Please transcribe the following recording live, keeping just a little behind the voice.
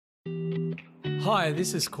Hi,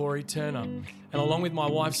 this is Corey Turner, and along with my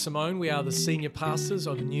wife Simone, we are the senior pastors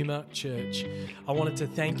of Neuma Church. I wanted to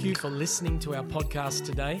thank you for listening to our podcast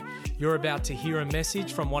today. You're about to hear a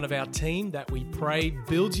message from one of our team that we pray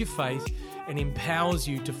builds your faith and empowers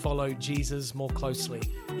you to follow Jesus more closely.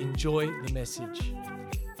 Enjoy the message.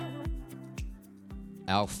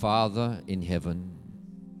 Our Father in heaven,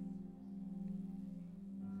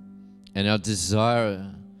 and our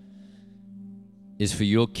desire is for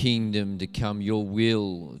your kingdom to come, your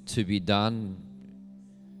will to be done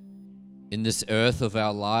in this earth of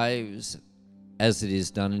our lives as it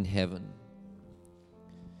is done in heaven.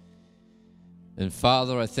 And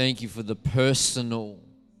Father, I thank you for the personal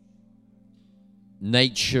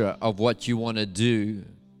nature of what you want to do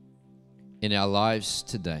in our lives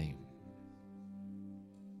today.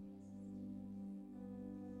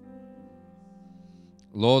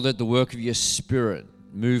 Lord, let the work of your Spirit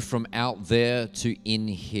move from out there to in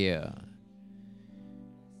here,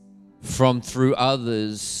 from through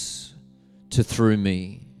others to through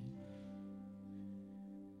me.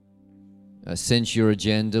 I sense your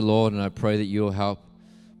agenda, Lord, and I pray that you'll help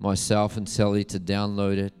myself and Sally to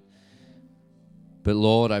download it. But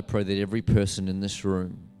Lord, I pray that every person in this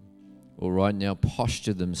room will right now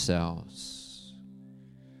posture themselves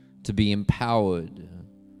to be empowered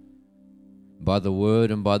by the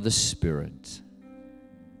Word and by the Spirit.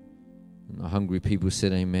 And the hungry people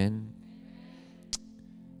said amen.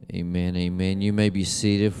 Amen, amen. You may be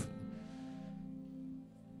seated.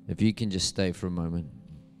 If you can just stay for a moment.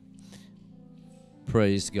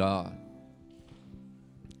 Praise God.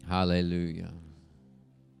 Hallelujah.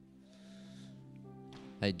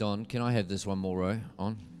 Hey, Don, can I have this one more row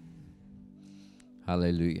on?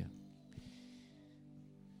 Hallelujah.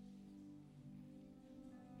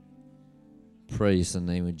 Praise the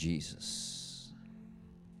name of Jesus.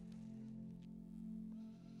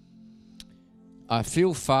 I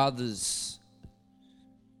feel Father's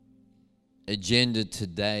agenda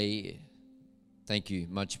today. Thank you,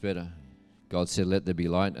 much better. God said, let there be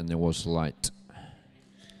light, and there was light.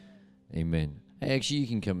 Amen. Hey, actually, you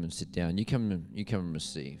can come and sit down. You come and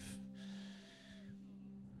receive.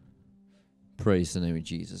 Praise the name of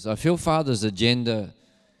Jesus. I feel Father's agenda,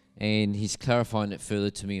 and He's clarifying it further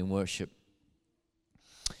to me in worship,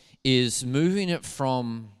 is moving it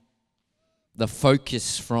from the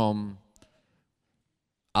focus from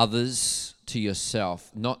others to yourself,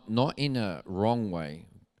 not in a wrong way,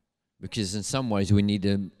 because in some ways we need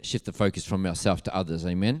to shift the focus from ourselves to others,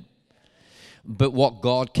 amen? But what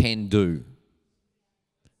God can do,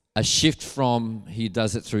 a shift from He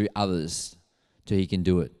does it through others to He can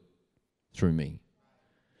do it through me.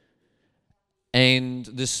 And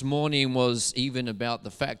this morning was even about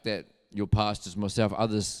the fact that your pastors, myself,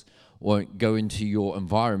 others won't go into your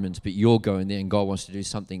environment, but you're going there and God wants to do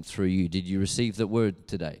something through you. Did you receive the word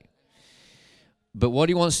today? But what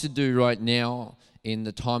He wants to do right now in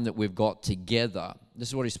the time that we've got together, this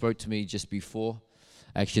is what He spoke to me just before,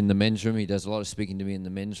 actually in the men's room. He does a lot of speaking to me in the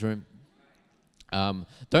men's room.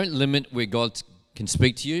 Don't limit where God can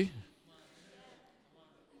speak to you.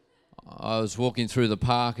 I was walking through the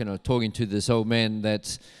park and I was talking to this old man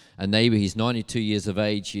that's a neighbor. He's 92 years of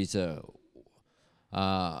age. He's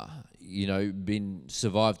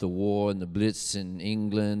survived the war and the Blitz in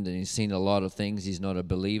England, and he's seen a lot of things. He's not a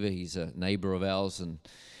believer. He's a neighbor of ours, and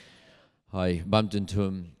I bumped into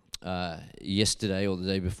him yesterday or the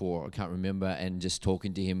day before, I can't remember, and just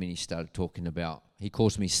talking to him, and he started talking about, he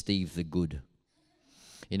calls me Steve the Good.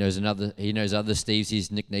 He knows other Steves.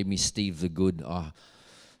 He's nicknamed me Steve the Good. Oh,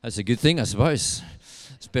 that's a good thing, I suppose.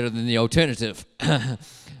 It's better than the alternative.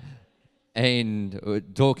 And we're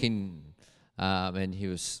talking, and he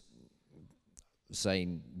was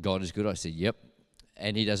saying God is good. I said, yep.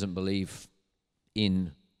 And he doesn't believe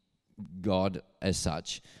in God as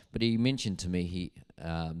such. But he mentioned to me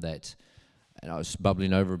that, and I was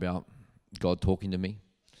bubbling over about God talking to me.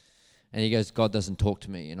 And he goes, God doesn't talk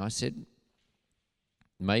to me. And I said,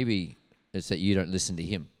 maybe it's that you don't listen to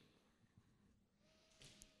Him.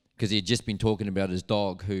 Because he had just been talking about his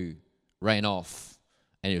dog who ran off,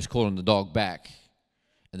 and he was calling the dog back.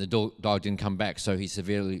 And the dog didn't come back, so he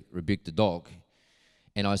severely rebuked the dog.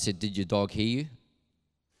 And I said, did your dog hear you?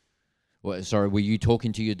 Were you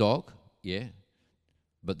talking to your dog? Yeah.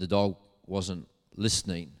 But the dog wasn't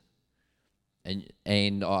listening.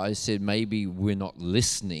 And I said, maybe we're not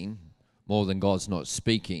listening more than God's not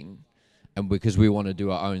speaking, and because we want to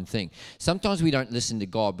do our own thing. Sometimes we don't listen to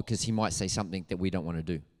God because He might say something that we don't want to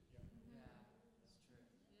do.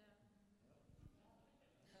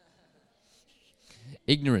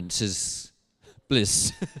 Ignorance is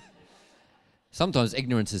bliss. Sometimes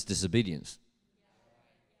ignorance is disobedience.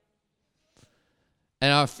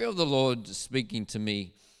 And I feel the Lord speaking to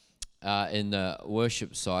me in the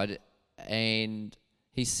worship side, and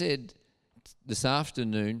he said this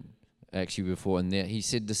afternoon, actually before in there, he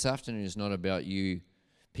said this afternoon is not about you,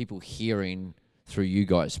 people hearing through you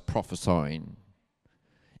guys prophesying.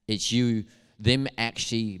 It's them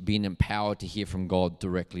actually being empowered to hear from God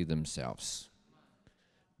directly themselves.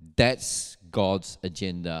 That's God's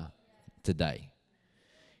agenda today.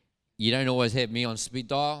 You don't always have me on speed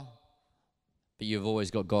dial, but you've always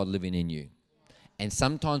got God living in you. And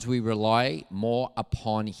sometimes we rely more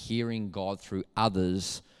upon hearing God through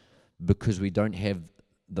others because we don't have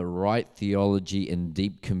the right theology and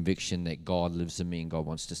deep conviction that God lives in me and God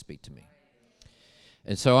wants to speak to me.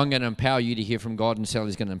 And so I'm going to empower you to hear from God, and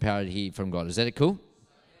Sally's going to empower you to hear from God. Is that cool?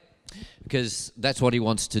 Because that's what he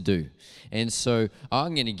wants to do. And so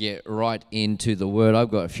I'm going to get right into the word. I've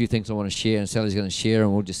got a few things I want to share, and Sally's going to share,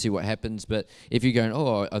 and we'll just see what happens. But if you're going,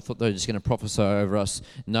 oh, I thought they were just going to prophesy over us.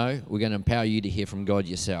 No, we're going to empower you to hear from God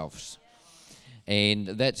yourselves. And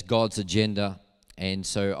that's God's agenda. And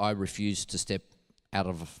so I refuse to step out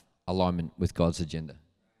of alignment with God's agenda.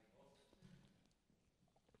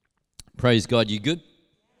 Praise God. You good?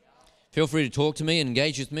 Feel free to talk to me and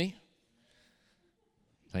engage with me.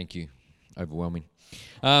 Thank you. Overwhelming.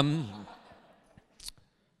 If I'm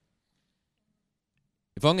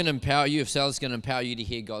going to empower you, if Sal's going to empower you to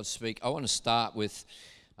hear God speak, I want to start with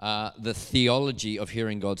the theology of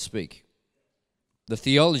hearing God speak. The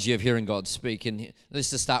theology of hearing God speak. And let's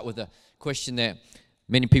just start with a question that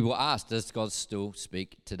many people ask: does God still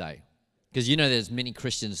speak today? Because you know there's many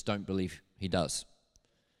Christians don't believe he does.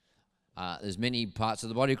 There's many parts of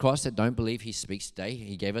the body of Christ that don't believe he speaks today.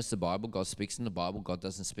 He gave us the Bible. God speaks in the Bible. God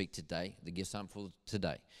doesn't speak today. The gifts aren't for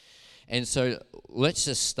today. And so let's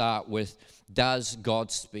just start with, does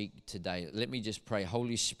God speak today? Let me just pray.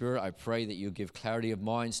 Holy Spirit, I pray that you'll give clarity of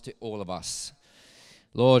minds to all of us.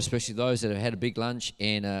 Lord, especially those that have had a big lunch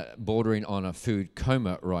and are bordering on a food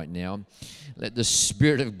coma right now, let the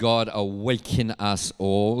Spirit of God awaken us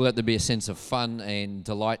all. Let there be a sense of fun and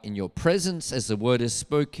delight in your presence as the word is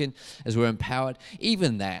spoken, as we're empowered.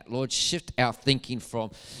 Even that, Lord, shift our thinking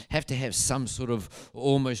from have to have some sort of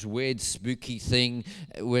almost weird, spooky thing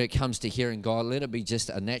when it comes to hearing God. Let it be just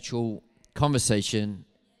a natural conversation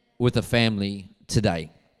with a family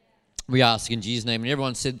today. We ask in Jesus' name. And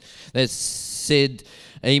everyone said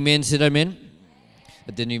amen, said amen.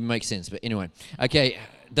 It didn't even make sense, but anyway. Okay,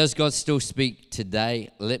 does God still speak today?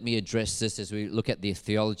 Let me address this as we look at the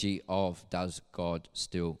theology of does God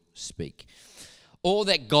still speak. All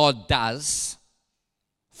that God does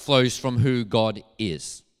flows from who God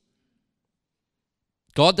is.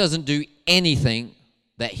 God doesn't do anything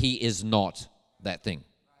that he is not that thing.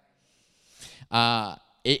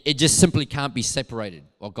 It just simply can't be separated,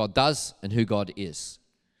 what God does and who God is.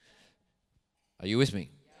 Are you with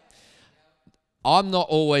me? I'm not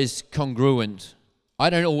always congruent.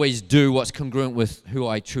 I don't always do what's congruent with who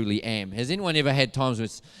I truly am. Has anyone ever had times when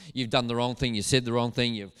you've done the wrong thing, you said the wrong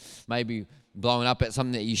thing, you've maybe blown up at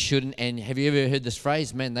something that you shouldn't, and have you ever heard this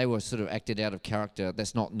phrase, man, they were sort of acted out of character,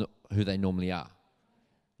 that's not who they normally are.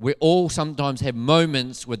 We all sometimes have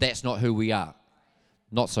moments where that's not who we are.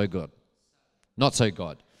 Not so good. Not so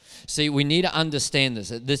God. See, we need to understand this.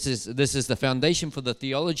 This is the foundation for the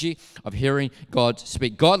theology of hearing God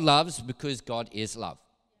speak. God loves because God is love.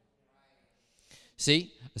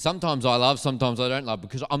 See, sometimes I love, sometimes I don't love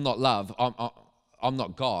because I'm not love. I'm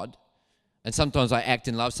not God. And sometimes I act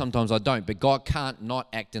in love, sometimes I don't. But God can't not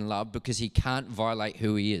act in love because he can't violate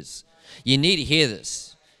who he is. You need to hear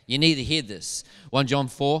this. You need to hear this. 1 John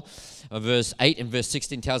 4, verse 8 and verse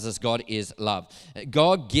 16 tells us God is love.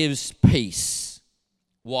 God gives peace.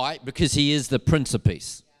 Why? Because he is the Prince of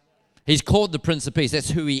Peace. He's called the Prince of Peace.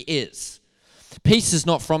 That's who he is. Peace is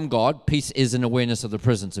not from God. Peace is an awareness of the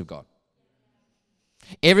presence of God.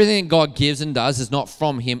 Everything God gives and does is not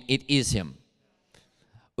from him. It is him.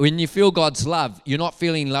 When you feel God's love, you're not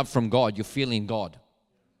feeling love from God. You're feeling God.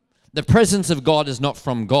 The presence of God is not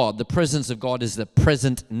from God. The presence of God is the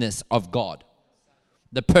presentness of God.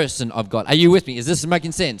 The person of God. Are you with me? Is this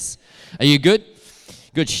making sense? Are you good?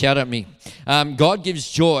 Good, shout at me. God gives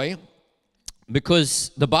joy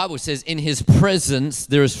because the Bible says in his presence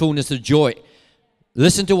there is fullness of joy.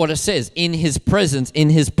 Listen to what it says. In his presence, in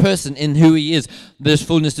his person, in who he is, there's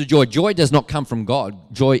fullness of joy. Joy does not come from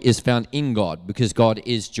God. Joy is found in God because God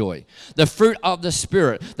is joy. The fruit of the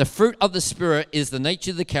Spirit. The fruit of the Spirit is the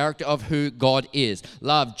nature, the character of who God is.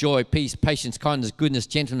 Love, joy, peace, patience, kindness, goodness,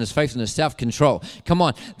 gentleness, faithfulness, self-control. Come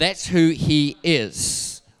on, that's who he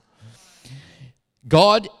is.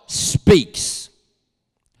 God speaks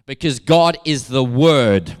because God is the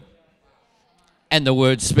Word and the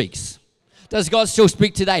Word speaks. Does God still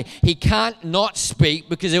speak today? He can't not speak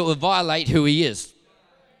because it will violate who he is.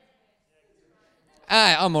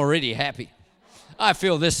 I'm already happy. I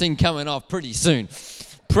feel this thing coming off pretty soon.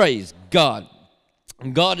 Praise God.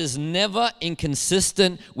 God is never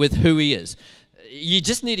inconsistent with who he is. You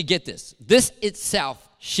just need to get this. This itself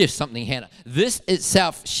shifts something, Hannah. This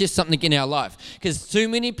itself shifts something in our life. Because too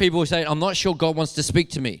many people say, I'm not sure God wants to speak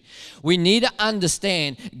to me. We need to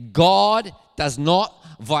understand God does not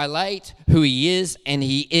violate who he is, and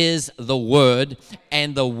he is the Word,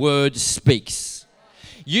 and the Word speaks.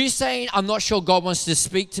 You saying, I'm not sure God wants to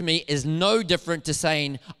speak to me is no different to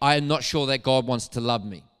saying, I am not sure that God wants to love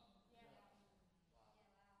me.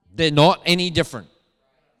 They're not any different.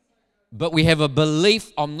 But we have a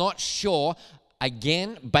belief, I'm not sure,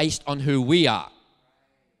 again, based on who we are.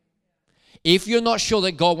 If you're not sure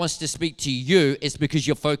that God wants to speak to you, it's because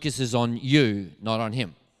your focus is on you, not on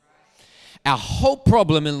him. Our whole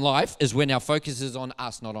problem in life is when our focus is on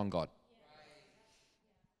us, not on God.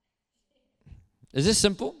 Is this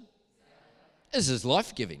simple? This is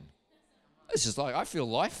life-giving. This is like, I feel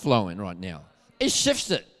life flowing right now. It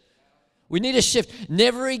shifts it. We need a shift.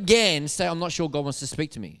 Never again say, I'm not sure God wants to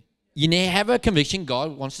speak to me. You need to have a conviction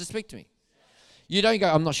God wants to speak to me. You don't go,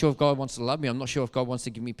 I'm not sure if God wants to love me. I'm not sure if God wants to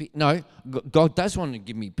give me peace. No, God does want to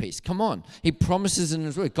give me peace. Come on. He promises in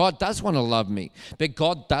his word. God does want to love me. But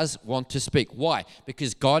God does want to speak. Why?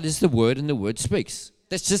 Because God is the word and the word speaks.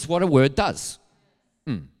 That's just what a word does.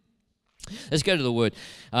 Let's go to the word.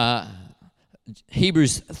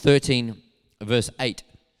 Hebrews 13, verse 8.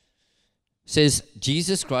 Says,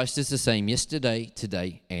 Jesus Christ is the same yesterday,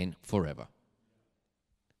 today, and forever.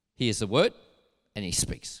 He is the word, and he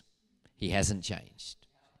speaks. He hasn't changed.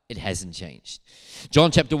 It hasn't changed.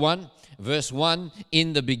 John chapter 1, verse 1,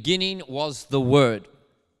 in the beginning was the word.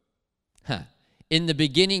 In the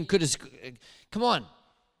beginning could have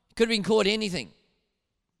been called anything.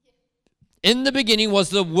 In the beginning was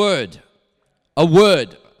the word. A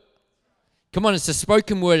word. Come on, it's a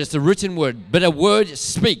spoken word, it's a written word, but a word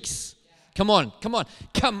speaks. Come on.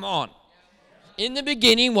 In the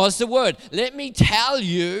beginning was the Word. Let me tell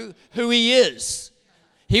you who he is.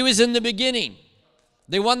 He was in the beginning.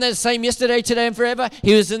 The one that's the same yesterday, today, and forever,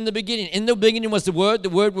 he was in the beginning. In the beginning was the Word. The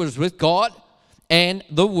Word was with God, and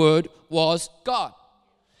the Word was God.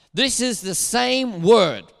 This is the same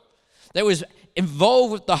Word that was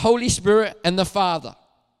involved with the Holy Spirit and the Father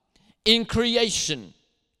in creation,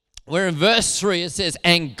 where in verse 3 it says,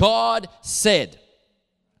 and God said,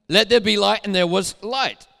 let there be light, and there was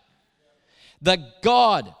light. The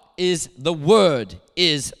God is the Word,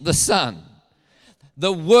 is the Son.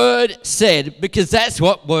 The Word said, because that's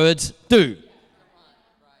what words do.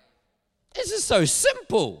 This is so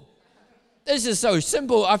simple. This is so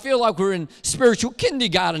simple. I feel like we're in spiritual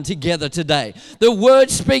kindergarten together today. The Word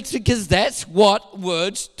speaks because that's what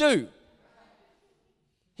words do.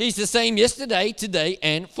 He's the same yesterday, today,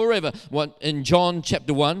 and forever. In John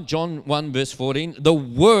chapter 1, John 1 verse 14, the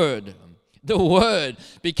Word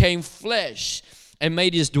became flesh and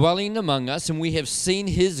made his dwelling among us, and we have seen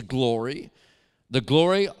his glory, the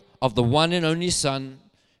glory of the one and only Son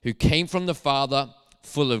who came from the Father,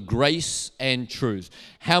 full of grace and truth.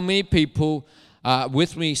 How many people are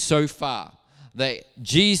with me so far? That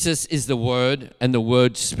Jesus is the Word, and the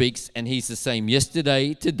Word speaks, and he's the same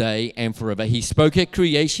yesterday, today, and forever. He spoke at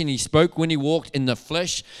creation. He spoke when he walked in the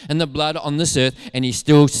flesh and the blood on this earth, and he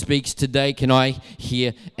still speaks today. Can I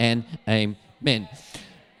hear an amen?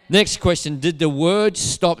 Next question, did the Word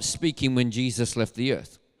stop speaking when Jesus left the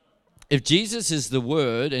earth? If Jesus is the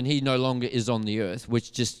Word and he no longer is on the earth,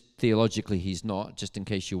 which just theologically he's not, just in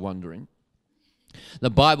case you're wondering, the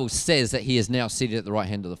Bible says that he is now seated at the right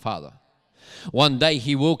hand of the Father. One day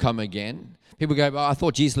he will come again. People go, I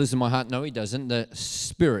thought Jesus lives in my heart. No, he doesn't. The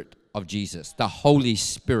Spirit of Jesus, the Holy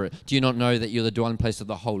Spirit. Do you not know that you're the dwelling place of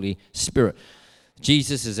the Holy Spirit?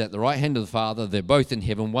 Jesus is at the right hand of the Father. They're both in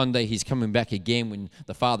heaven. One day he's coming back again when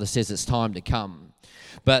the Father says it's time to come.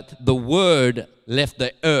 But the Word left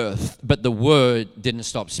the earth, but the Word didn't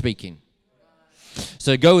stop speaking.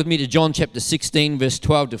 So go with me to John chapter 16, verse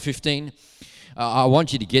 12 to 15. I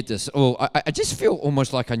want you to get this. Oh, I just feel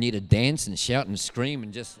almost like I need to dance and shout and scream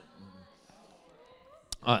and just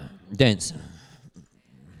dance.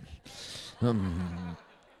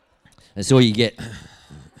 That's all you get.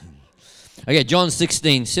 Okay, John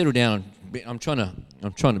 16. Settle down. I'm trying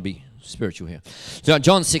to be spiritual here. So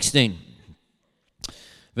John 16,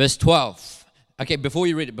 verse 12. Okay, before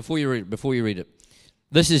you read it.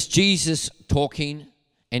 This is Jesus talking.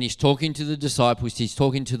 And he's talking to the disciples, he's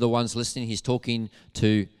talking to the ones listening, he's talking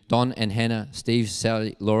to Don and Hannah, Steve,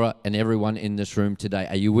 Sally, Laura, and everyone in this room today.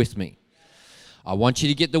 Are you with me? I want you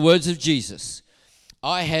to get the words of Jesus.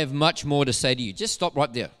 I have much more to say to you. Just stop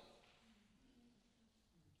right there.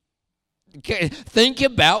 Okay, think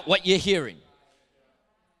about what you're hearing.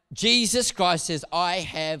 Jesus Christ says, I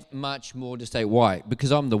have much more to say. Why?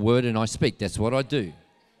 Because I'm the Word and I speak. That's what I do.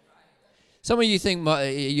 Some of you think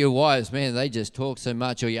your wives, man, they just talk so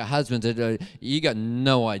much, or your husbands, you got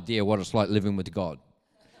no idea what it's like living with God.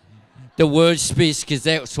 The Word speaks because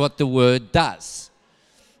that's what the Word does.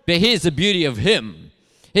 But here's the beauty of Him.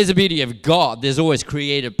 Here's the beauty of God. There's always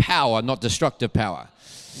creative power, not destructive power.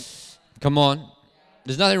 Come on.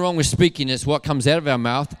 There's nothing wrong with speaking. It's what comes out of our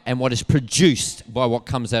mouth and what is produced by what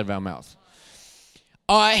comes out of our mouth.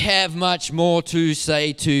 I have much more to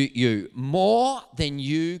say to you. More than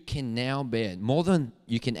you can now bear. More than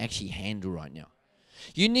you can actually handle right now.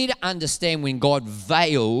 You need to understand when God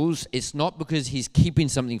veils, it's not because He's keeping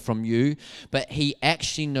something from you, but He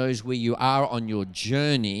actually knows where you are on your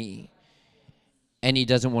journey, and He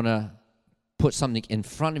doesn't want to put something in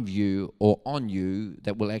front of you or on you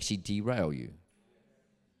that will actually derail you.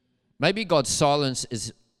 Maybe God's silence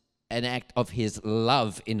is an act of His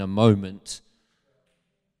love in a moment.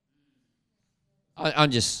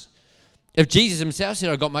 If Jesus Himself said,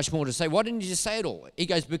 I've got much more to say, why didn't He just say it all? He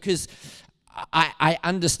goes, because I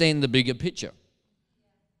understand the bigger picture.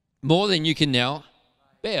 More than you can now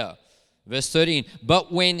bear. Verse 13,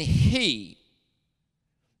 but when He,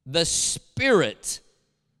 the Spirit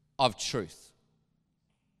of truth,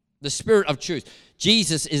 the Spirit of truth,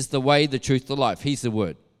 Jesus is the way, the truth, the life. He's the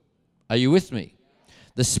Word. Are you with me?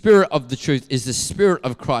 The Spirit of the truth is the Spirit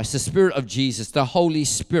of Christ, the Spirit of Jesus, the Holy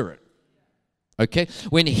Spirit. Okay?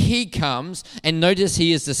 When He comes, and notice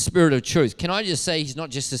He is the Spirit of truth. Can I just say He's not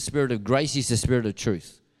just the Spirit of grace, He's the Spirit of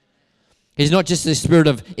truth. He's not just the Spirit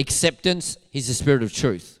of acceptance, He's the Spirit of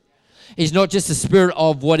truth. He's not just the spirit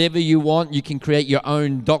of whatever you want. You can create your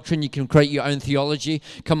own doctrine. You can create your own theology.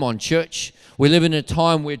 Come on, church. We live in a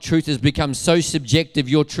time where truth has become so subjective.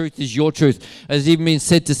 Your truth is your truth. As even been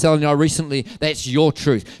said to Sally and I recently, that's your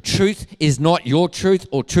truth. Truth is not your truth,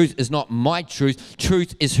 or truth is not my truth.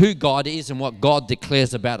 Truth is who God is and what God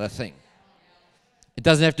declares about a thing. It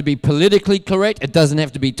doesn't have to be politically correct. It doesn't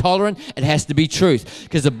have to be tolerant. It has to be truth.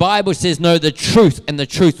 Because the Bible says, know the truth, and the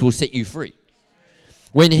truth will set you free.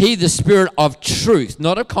 When He, the Spirit of truth,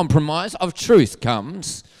 not of compromise, of truth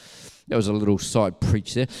comes, there was a little side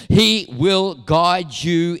preach there, He will guide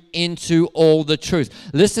you into all the truth.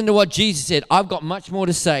 Listen to what Jesus said. I've got much more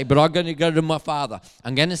to say, but I'm going to go to my Father.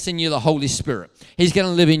 I'm going to send you the Holy Spirit. He's going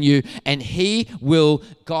to live in you, and He will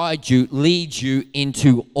guide you, lead you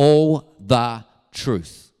into all the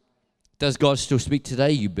truth. Does God still speak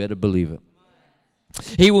today? You better believe it.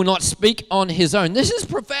 He will not speak on His own. This is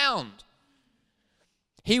profound.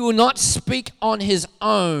 He will not speak on His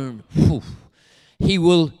own. He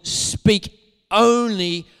will speak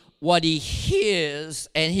only what He hears,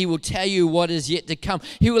 and He will tell you what is yet to come.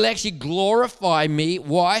 He will actually glorify me.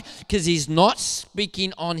 Why? Because He's not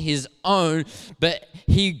speaking on His own, but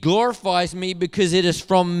He glorifies me because it is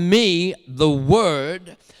from me, the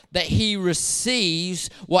Word, that He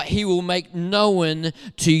receives what He will make known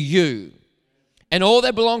to you. And all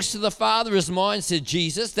that belongs to the Father is mine, said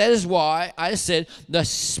Jesus. That is why I said the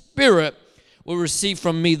Spirit will receive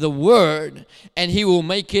from me the Word, and He will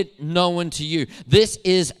make it known to you. This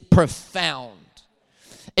is profound.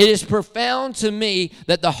 It is profound to me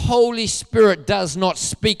that the Holy Spirit does not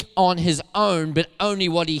speak on His own, but only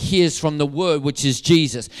what He hears from the Word, which is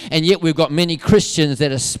Jesus. And yet we've got many Christians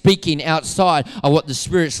that are speaking outside of what the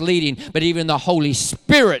Spirit's leading, but even the Holy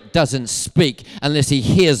Spirit doesn't speak unless He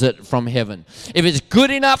hears it from heaven. If it's good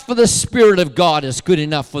enough for the Spirit of God, it's good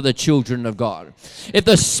enough for the children of God. If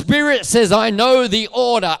the Spirit says, I know the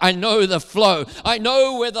order, I know the flow, I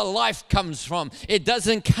know where the life comes from, it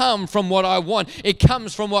doesn't come from what I want, it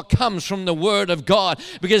comes from what comes from the Word of God,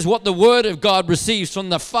 because what the Word of God receives from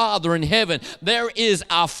the Father in heaven, there is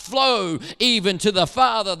a flow even to the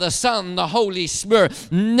Father, the Son, the Holy Spirit,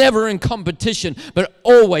 never in competition, but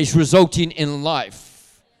always resulting in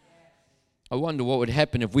life. I wonder what would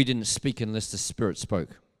happen if we didn't speak unless the Spirit spoke.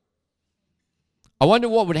 I wonder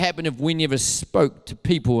what would happen if we never spoke to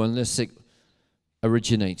people unless it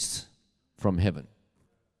originates from heaven.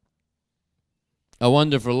 I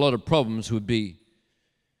wonder if a lot of problems would be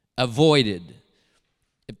avoided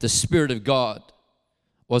if the Spirit of God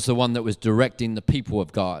was the one that was directing the people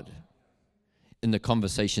of God in the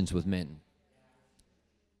conversations with men.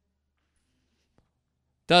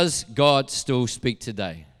 Does God still speak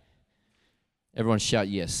today? Everyone shout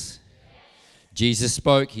yes. Jesus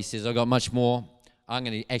spoke. He says, I've got much more. I'm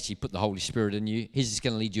going to actually put the Holy Spirit in you. He's just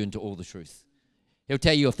going to lead you into all the truth. He'll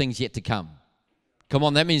tell you of things yet to come. Come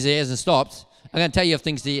on, that means He hasn't stopped. I'm going to tell you of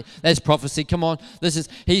things that's prophecy. Come on.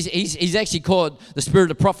 He's actually called the spirit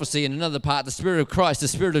of prophecy in another part, the spirit of Christ, the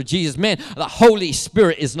spirit of Jesus. Man, the Holy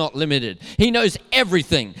Spirit is not limited. He knows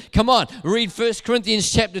everything. Come on. Read 1 Corinthians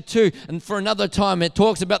chapter 2. And for another time, it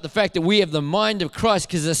talks about the fact that we have the mind of Christ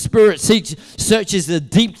because the Spirit searches the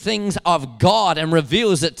deep things of God and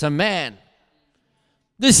reveals it to man.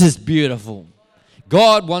 This is beautiful.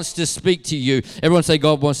 God wants to speak to you. Everyone say,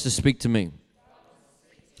 God wants to speak to me.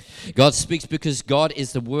 God speaks because God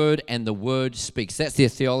is the Word and the Word speaks. That's the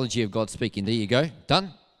theology of God speaking. There you go.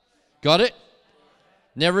 Done? Got it?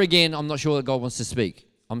 Never again, I'm not sure that God wants to speak.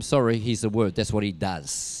 I'm sorry, He's the Word. That's what He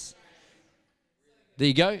does. There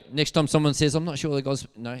you go. Next time someone says, I'm not sure that God's...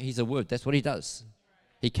 No, He's the Word. That's what He does.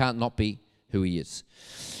 He can't not be who He is.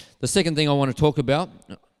 The second thing I want to talk about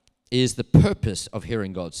is the purpose of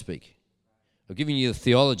hearing God speak. I've given you the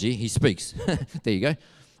theology. He speaks. There you go.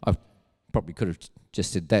 I probably could have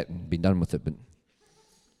just said that and been done with it,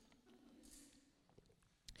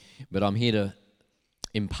 but I'm here to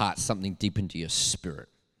impart something deep into your spirit.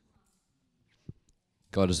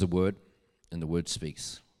 God is the Word, and the Word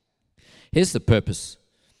speaks. Here's the purpose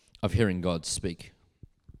of hearing God speak.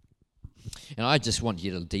 And I just want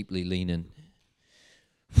you to deeply lean in.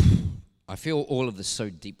 I feel all of this so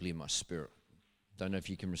deeply in my spirit. Don't know if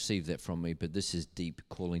you can receive that from me, but this is deep,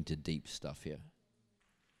 calling to deep stuff here.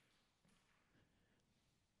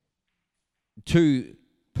 Two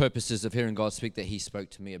purposes of hearing God speak that He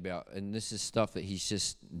spoke to me about, and this is stuff that He's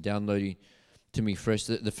just downloading to me fresh.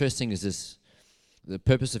 The first thing is this: the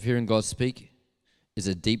purpose of hearing God speak is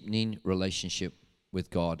a deepening relationship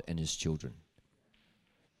with God and His children.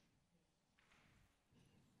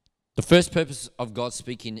 The first purpose of God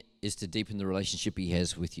speaking is to deepen the relationship He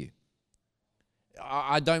has with you.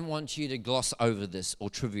 I don't want you to gloss over this or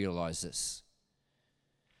trivialize this,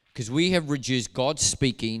 because we have reduced God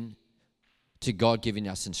speaking to God giving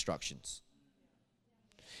us instructions.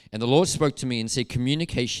 And the Lord spoke to me and said,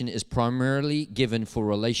 communication is primarily given for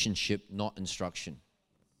relationship, not instruction.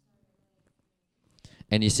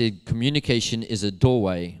 And He said, communication is a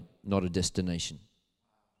doorway, not a destination.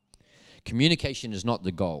 Communication is not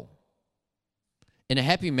the goal. In a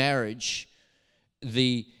happy marriage,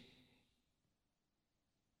 the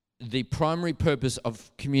primary purpose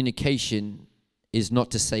of communication is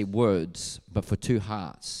not to say words, but for two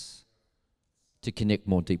hearts to connect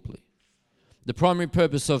more deeply. The primary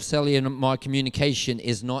purpose of Sally and my communication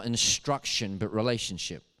is not instruction, but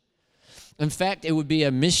relationship. In fact, it would be a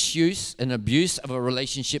misuse, an abuse of a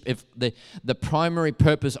relationship if the primary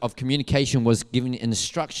purpose of communication was giving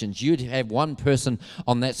instructions. You'd have one person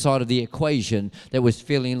on that side of the equation that was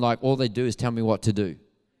feeling like all they do is tell me what to do.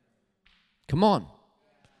 Come on.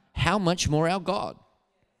 How much more our God?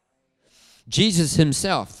 Jesus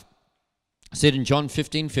Himself said in John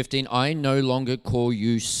 15:15, I no longer call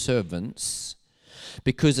you servants,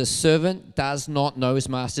 because a servant does not know his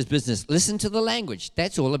master's business. Listen to the language.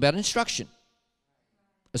 That's all about instruction.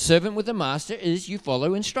 A servant with a master is you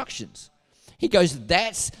follow instructions. He goes,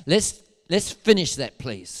 let's finish that,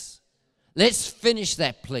 please. Let's finish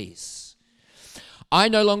that, please. I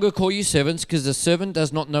no longer call you servants, because the servant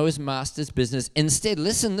does not know his master's business. Instead,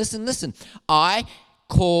 listen. I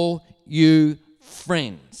call you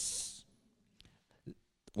friends.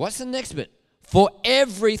 What's the next bit? For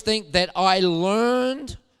everything that I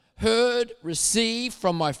learned, heard, received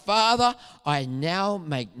from my Father, I now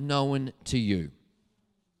make known to you.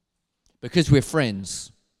 Because we're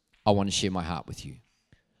friends, I want to share my heart with you.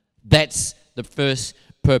 That's the first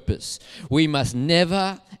purpose. We must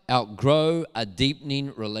never outgrow a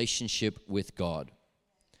deepening relationship with God.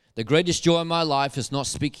 The greatest joy in my life is not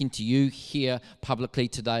speaking to you here publicly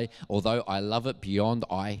today, although I love it beyond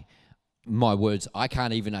my words. I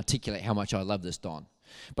can't even articulate how much I love this, Don.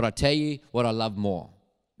 But I tell you what I love more.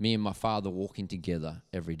 Me and my Father walking together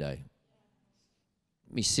every day.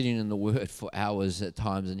 Me sitting in the Word for hours at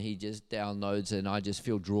times, and He just downloads, and I just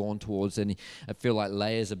feel drawn towards, and I feel like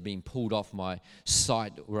layers are being pulled off my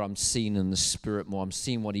sight where I'm seeing in the Spirit more. I'm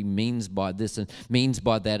seeing what He means by this and means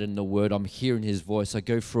by that in the Word. I'm hearing His voice. I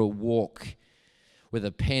go for a walk with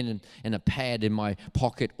a pen and a pad in my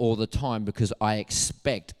pocket all the time, because I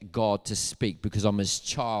expect God to speak, because I'm His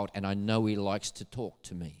child and I know He likes to talk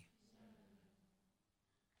to me.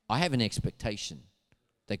 I have an expectation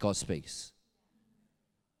that God speaks.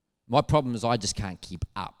 My problem is I just can't keep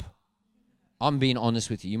up. I'm being honest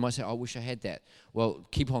with you. You might say, I wish I had that. Well,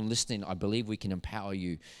 keep on listening. I believe we can empower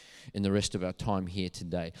you in the rest of our time here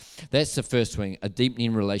today. That's the first thing, a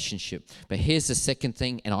deepening relationship. But here's the second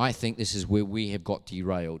thing, and I think this is where we have got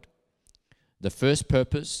derailed. The first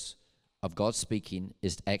purpose of God speaking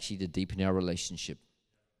is actually to deepen our relationship.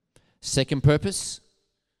 Second purpose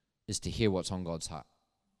is to hear what's on God's heart.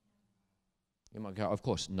 You might go, of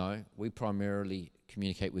course, no. We primarily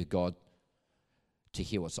communicate with God to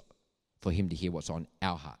hear for Him to hear what's on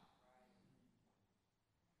our heart.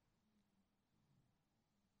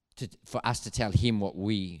 For us to tell Him what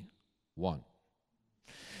we want.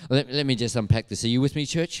 Let me just unpack this. Are you with me,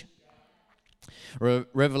 church?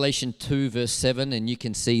 Revelation 2 verse 7, and you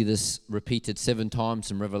can see this repeated 7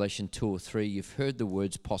 times in Revelation 2 or 3. You've heard the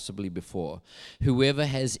words possibly before. Whoever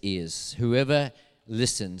has ears, whoever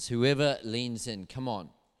listens, whoever leans in, come on.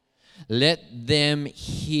 Let them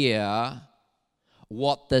hear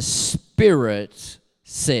what the Spirit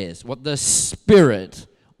says, what the Spirit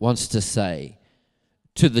wants to say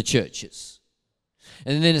to the churches.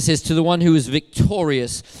 And then it says, to the one who is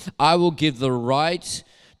victorious, I will give the right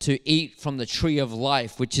to eat from the tree of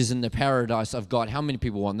life, which is in the paradise of God. How many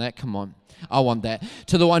people want that? Come on. I want that.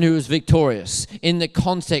 To the one who is victorious. In the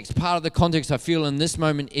context, part of the context I feel in this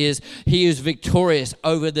moment is he is victorious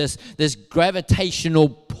over this gravitational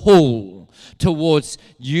pull towards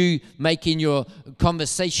you making your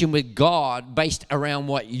conversation with God based around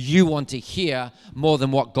what you want to hear more than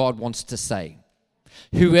what God wants to say.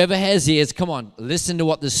 Whoever has ears, come on, listen to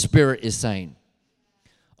what the Spirit is saying.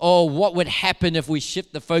 Oh, what would happen if we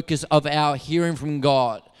shift the focus of our hearing from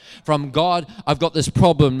God? From God, I've got this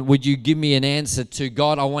problem. Would you give me an answer? To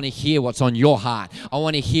God, I want to hear what's on your heart. I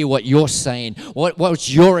want to hear what you're saying. What's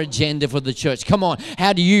your agenda for the church? Come on.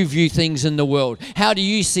 How do you view things in the world? How do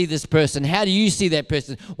you see this person? How do you see that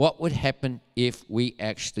person? What would happen if we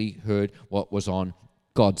actually heard what was on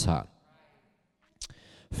God's heart?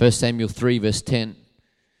 1 Samuel 3 verse 10.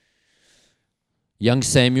 Young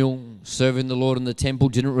Samuel, serving the Lord in the temple,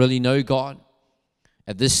 didn't really know God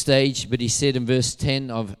at this stage, but he said in verse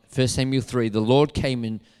 10 of 1 Samuel 3, the Lord came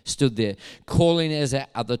and stood there, calling as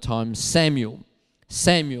at other times, Samuel,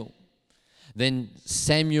 Samuel. Then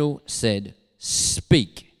Samuel said,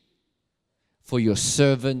 speak, for your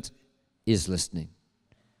servant is listening.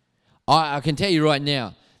 I can tell you right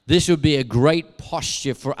now, this would be a great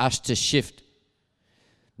posture for us to shift.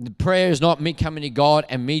 The prayer is not me coming to God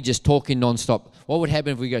and me just talking nonstop. What would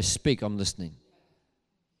happen if we go, speak, I'm listening?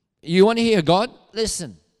 You want to hear God?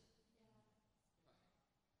 Listen.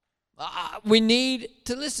 We need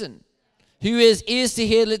to listen. Who has ears to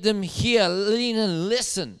hear, let them hear, lean and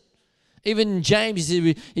listen. Even James,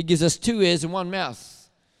 he gives us 2 ears and 1 mouth.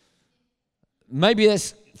 Maybe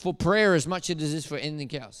that's for prayer as much as it is for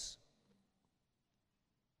anything else.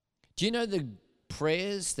 Do you know the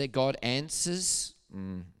prayers that God answers?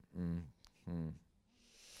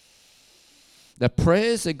 The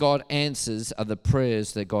prayers that God answers are the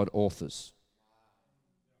prayers that God authors.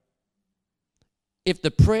 If the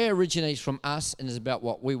prayer originates from us and is about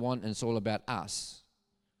what we want and it's all about us,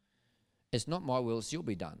 it's not my will, it's your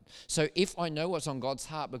be done. So if I know what's on God's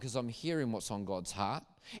heart because I'm hearing what's on God's heart,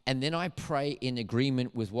 and then I pray in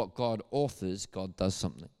agreement with what God authors, God does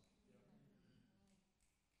something.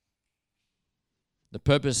 The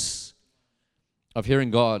purpose of hearing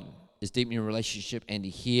God is deepening a relationship and to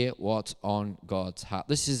hear what's on God's heart.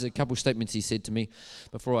 This is a couple statements he said to me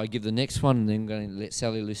before I give the next one, and then I'm going to let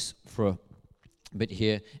Sally loose for a bit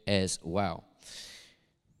here as well.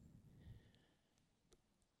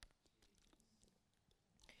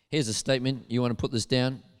 Here's a statement. You want to put this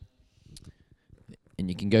down? And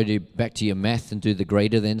you can go back to your math and do the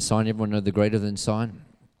greater than sign. Everyone know the greater than sign?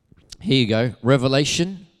 Here you go.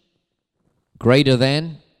 Revelation, greater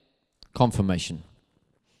than, confirmation.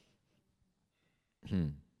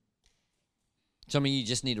 Some of you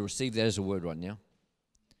just need to receive that as a word right now.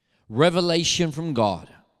 Revelation from God.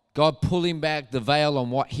 God pulling back the veil on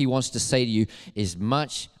what He wants to say to you is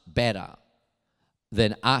much better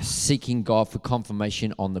than us seeking God for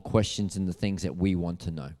confirmation on the questions and the things that we want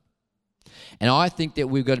to know. And I think that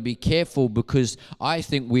we've got to be careful, because I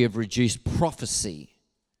think we have reduced prophecy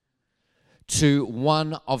to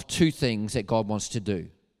one of 2 things that God wants to do.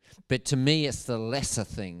 But to me, it's the lesser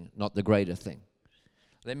thing, not the greater thing.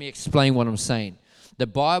 Let me explain what I'm saying. The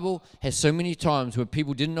Bible has so many times where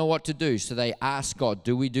people didn't know what to do, so they asked God,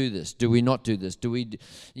 do we do this? Do we not do this? Do we,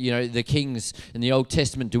 the kings in the Old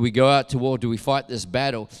Testament, do we go out to war? Do we fight this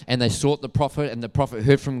battle? And they sought the prophet, and the prophet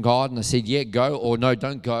heard from God, and they said, yeah, go, or no,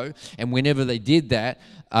 don't go. And whenever they did that,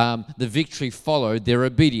 the victory followed their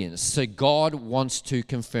obedience. So God wants to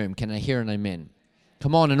confirm. Can I hear an amen?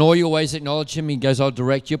 Come on, in all your ways acknowledge Him. He goes, I'll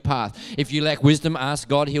direct your path. If you lack wisdom, ask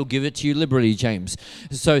God. He'll give it to you liberally, James.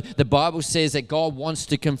 So the Bible says that God wants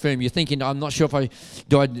to confirm. You're thinking, I'm not sure if I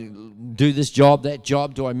do this job, that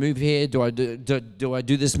job? Do I move here? Do I do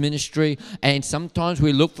this ministry? And sometimes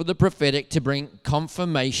we look for the prophetic to bring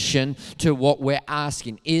confirmation to what we're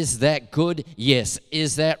asking. Is that good? Yes.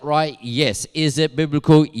 Is that right? Yes. Is it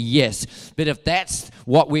biblical? Yes. But if that's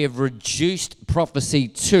what we have reduced prophecy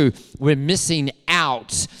to, we're missing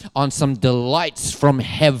out on some delights from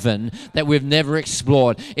heaven that we've never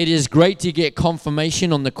explored. It is great to get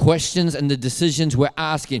confirmation on the questions and the decisions we're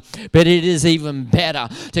asking, but it is even better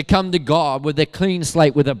to come to God with a clean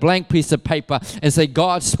slate, with a blank piece of paper, and say,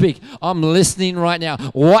 God, speak. I'm listening right now.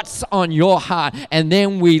 What's on your heart? And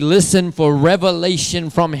then we listen for revelation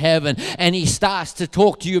from heaven, and He starts to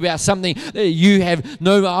talk to you about something that you have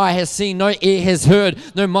no eye has seen, no ear has heard,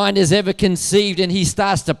 no mind has ever conceived, and He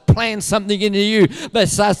starts to plant something into you that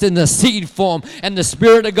starts in the seed form, and the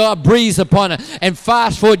Spirit of God breathes upon it. And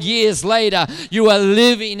fast forward years later, you are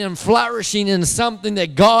living and flourishing in something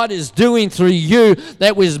that God is doing through you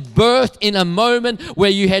that was birthed in a moment where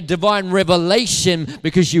you had divine revelation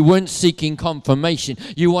because you weren't seeking confirmation.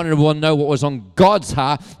 You wanted to know what was on God's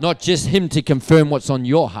heart, not just Him to confirm what's on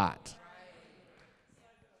your heart.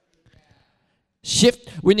 Shift,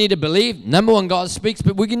 we need to believe, number one, God speaks,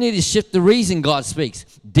 but we need to shift the reason God speaks.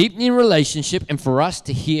 Deepening relationship and for us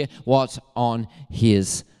to hear what's on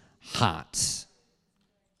His heart.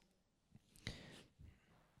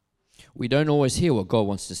 We don't always hear what God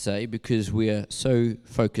wants to say because we are so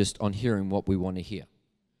focused on hearing what we want to hear.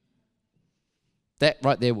 That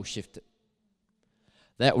right there will shift it.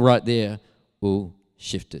 That right there will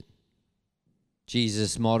shift it.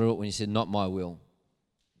 Jesus modeled it when He said, not my will,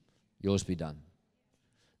 yours be done.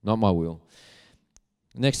 Not my will.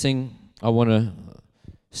 Next thing I want to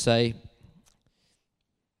say,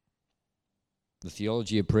 the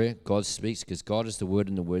theology of prayer, God speaks because God is the Word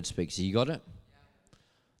and the Word speaks. You got it?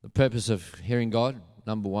 The purpose of hearing God,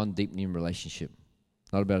 number one, deepening relationship.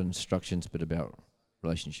 Not about instructions, but about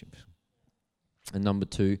relationships. And number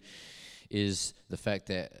two is the fact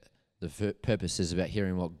that the purpose is about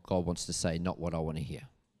hearing what God wants to say, not what I want to hear.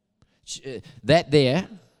 That there,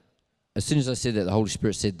 as soon as I said that, the Holy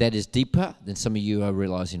Spirit said, that is deeper than some of you are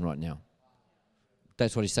realizing right now.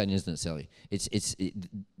 That's what He's saying, isn't it, Sally?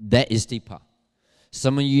 That is deeper.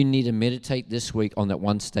 Some of you need to meditate this week on that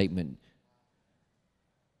one statement.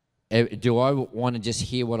 Do I want to just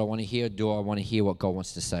hear what I want to hear? Or do I want to hear what God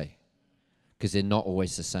wants to say? Because they're not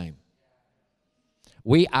always the same.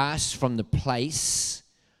 We ask from the place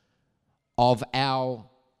of our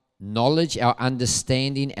knowledge, our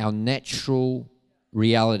understanding, our natural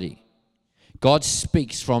reality. God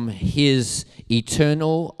speaks from His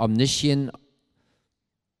eternal, omniscient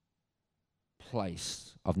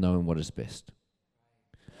place of knowing what is best.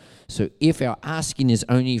 So if our asking is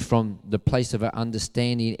only from the place of our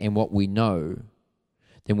understanding and what we know,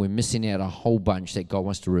 then we're missing out a whole bunch that God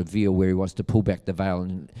wants to reveal, where He wants to pull back the veil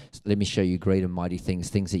and let me show you great and mighty things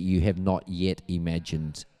that you have not yet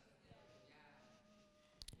imagined.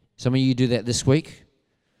 Some of you do that this week.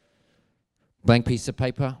 Blank piece of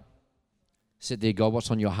paper. Sit there, God,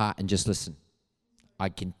 what's on your heart? And just listen. I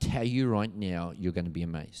can tell you right now, you're going to be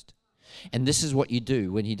amazed. And this is what you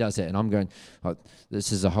do when He does that. And I'm going, oh,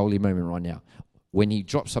 this is a holy moment right now. When He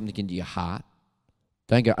drops something into your heart,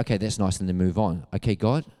 don't go, okay, that's nice, and then move on. Okay,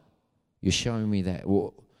 God, you're showing me that.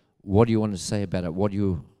 Well, what do you want to say about it? What do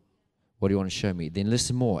you want to show me? Then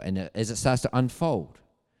listen more. And as it starts to unfold,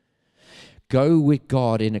 go with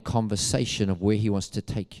God in a conversation of where He wants to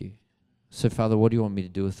take you. So, Father, what do you want me to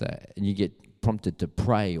do with that? And you get prompted to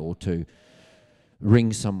pray or to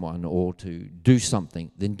ring someone or to do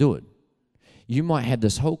something, then do it. You might have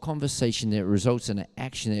this whole conversation that results in an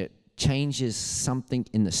action that changes something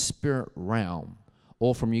in the spirit realm,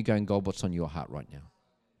 or from you going, God, what's on your heart right now?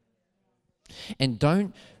 And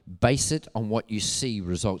don't base it on what you see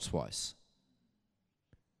results-wise.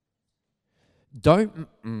 Don't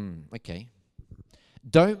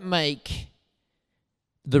make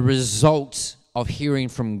the result of hearing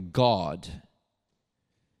from God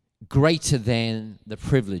greater than the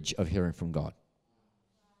privilege of hearing from God.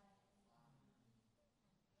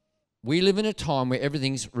 We live in a time where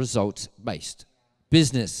everything's results-based.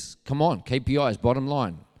 Business, come on, KPIs, bottom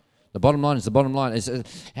line. The bottom line is the bottom line.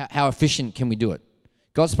 How efficient can we do it?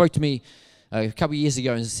 God spoke to me a couple of years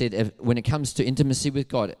ago and said, when it comes to intimacy with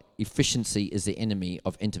God, efficiency is the enemy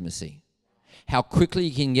of intimacy. How quickly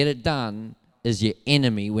you can get it done is your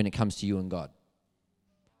enemy when it comes to you and God.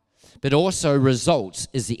 But also results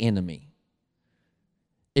is the enemy.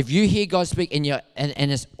 If you hear God speak and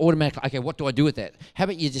it's automatically, okay, what do I do with that? How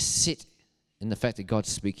about you just sit in the fact that God's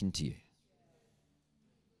speaking to you?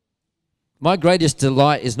 My greatest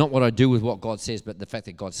delight is not what I do with what God says, but the fact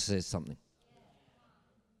that God says something.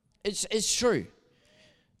 It's true.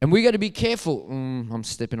 And we got to be careful. I'm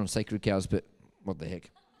stepping on sacred cows, but what the heck?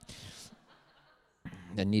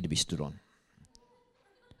 They need to be stood on.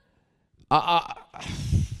 Let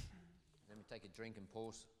me take a drink and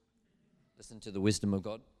pause. Listen to the wisdom of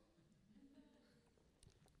God.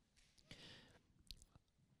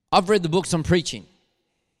 I've read the books on preaching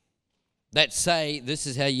that say this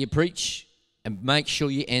is how you preach and make sure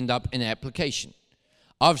you end up in application.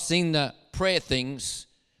 I've seen the prayer things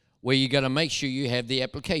where you got to make sure you have the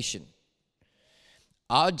application.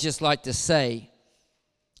 I'd just like to say,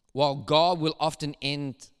 while God will often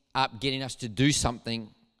end up getting us to do something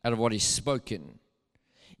out of what He's spoken,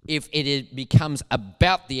 if it becomes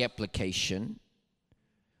about the application,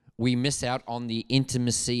 we miss out on the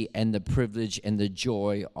intimacy and the privilege and the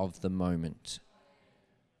joy of the moment.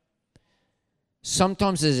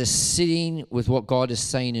 Sometimes there's a sitting with what God is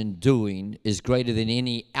saying and doing is greater than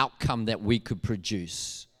any outcome that we could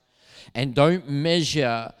produce. And don't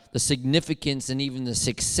measure the significance and even the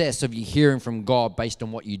success of you hearing from God based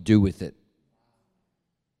on what you do with it.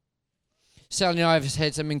 Sally and I have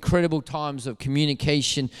had some incredible times of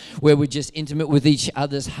communication where we're just intimate with each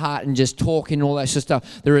other's heart and just talking and all that sort of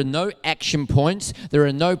stuff. There are no action points. There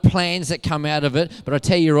are no plans that come out of it. But I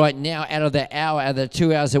tell you right now, out of that hour, out of the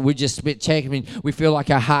 2 hours that we just spent chatting, we feel like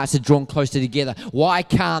our hearts are drawn closer together. Why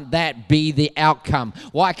can't that be the outcome?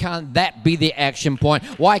 Why can't that be the action point?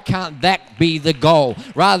 Why can't that be the goal?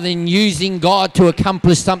 Rather than using God to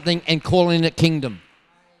accomplish something and calling it kingdom.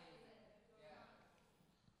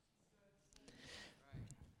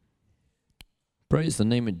 Praise the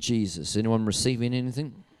name of Jesus. Anyone receiving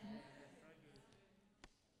anything?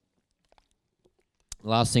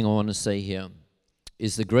 Last thing I want to say here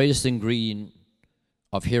is the greatest ingredient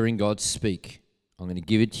of hearing God speak. I'm going to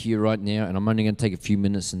give it to you right now, and I'm only going to take a few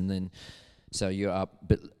minutes and then so you're up.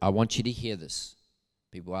 But I want you to hear this.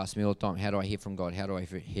 People ask me all the time, how do I hear from God? How do I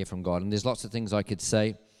hear from God? And there's lots of things I could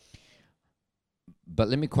say. But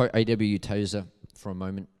let me quote A.W. Tozer for a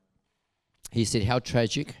moment. He said, how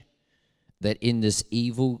tragic that in this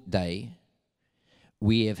evil day,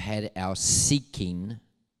 we have had our seeking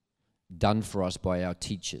done for us by our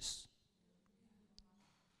teachers.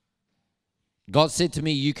 God said to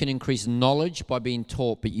me, you can increase knowledge by being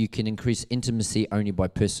taught, but you can increase intimacy only by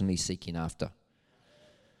personally seeking after.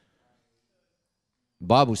 The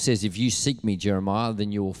Bible says, if you seek me, Jeremiah,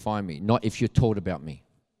 then you will find me, not if you're taught about me.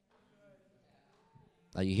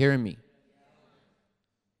 Are you hearing me?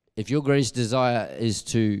 If your greatest desire is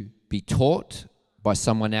to be taught by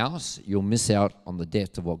someone else, you'll miss out on the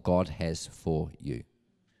depth of what God has for you.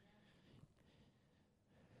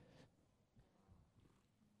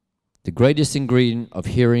 The greatest ingredient of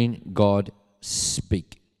hearing God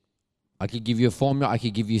speak. I could give you a formula, I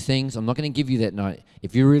could give you things. I'm not going to give you that night.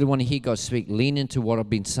 If you really want to hear God speak, lean into what I've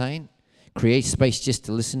been saying. Create space just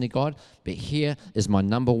to listen to God. But here is my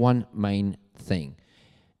number one main thing.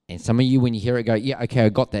 And some of you, when you hear it, go, yeah, okay, I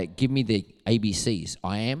got that. Give me the ABCs.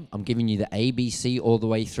 I'm giving you the ABC all the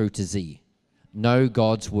way through to Z. Know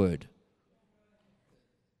God's word.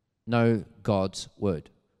 Know God's word.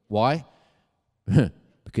 Why?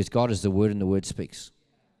 Because God is the word and the word speaks.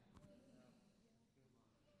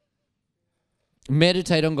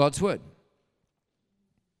 Meditate on God's word.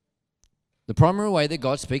 The primary way that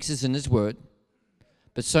God speaks is in His word.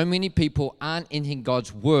 But so many people aren't in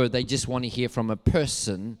God's word. They just want to hear from a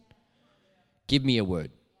person, give me a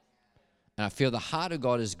word. And I feel the heart of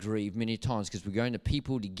God is grieved many times because we're going to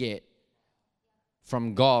people to get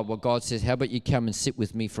from God what God says, how about you come and sit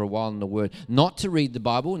with me for a while in the word? Not to read the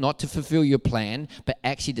Bible, not to fulfill your plan, but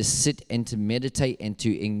actually to sit and to meditate and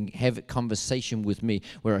to have a conversation with me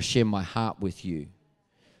where I share my heart with you.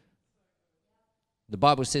 The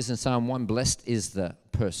Bible says in Psalm 1, blessed is the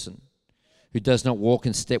person who does not walk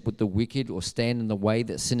in step with the wicked or stand in the way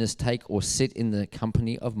that sinners take or sit in the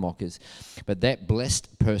company of mockers. But that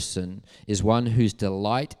blessed person is one whose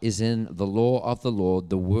delight is in the law of the Lord,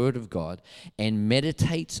 the word of God, and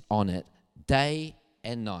meditates on it day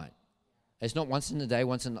and night. It's not once in a day,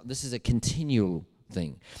 once in a night. This is a continual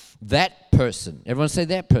thing. That person, everyone say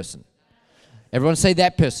that person. Everyone say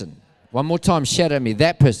that person. One more time, shout at me,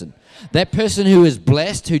 that person. That person who is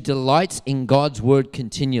blessed, who delights in God's word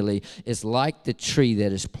continually, is like the tree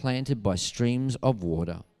that is planted by streams of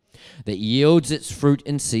water, that yields its fruit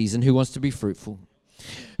in season. Who wants to be fruitful?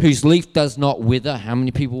 Whose leaf does not wither. How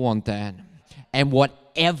many people want that? And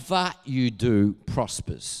whatever you do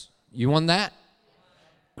prospers. You want that?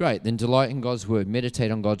 Great. Then delight in God's word. Meditate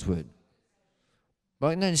on God's word.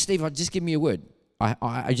 But no, Steve, just give me a word.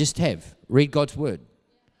 I just have. Read God's word.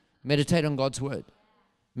 Meditate on God's word.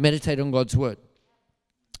 Meditate on God's word.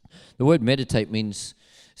 The word meditate means,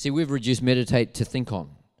 see, we've reduced meditate to think on.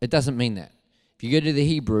 It doesn't mean that. If you go to the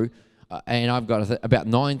Hebrew, and I've got about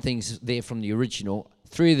 9 things there from the original,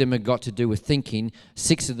 3 of them have got to do with thinking,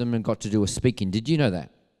 6 of them have got to do with speaking. Did you know that?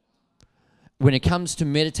 When it comes to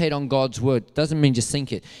meditate on God's word, it doesn't mean just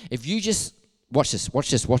think it. If you just, watch this.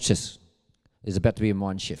 There's about to be a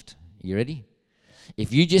mind shift. You ready?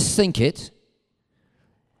 If you just think it,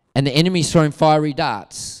 and the enemy's throwing fiery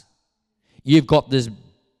darts, you've got this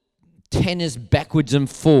tennis backwards and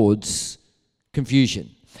forwards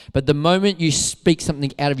confusion. But the moment you speak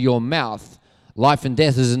something out of your mouth, life and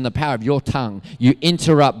death is in the power of your tongue. You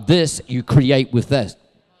interrupt this, you create with this.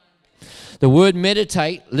 The word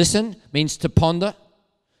meditate, listen, means to ponder,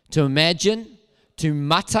 to imagine, to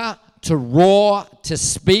mutter, to roar, to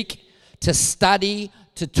speak, to study,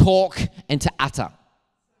 to talk, and to utter.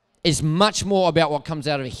 It's much more about what comes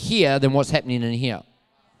out of here than what's happening in here.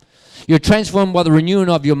 You're transformed by the renewing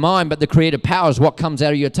of your mind, but the creative power is what comes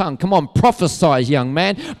out of your tongue. Come on, prophesy, young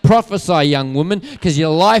man. Prophesy, young woman, because your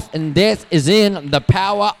life and death is in the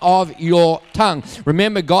power of your tongue.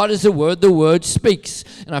 Remember, God is the word speaks.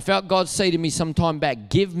 And I felt God say to me some time back,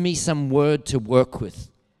 give me some word to work with.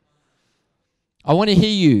 I want to hear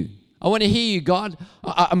you. I want to hear you, God.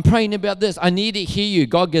 I'm praying about this. I need to hear you.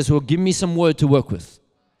 God goes, well, give me some word to work with.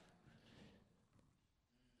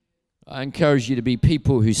 I encourage you to be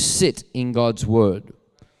people who sit in God's word.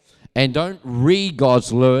 And don't read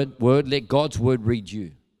God's word, let God's word read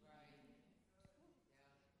you.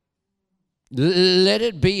 Let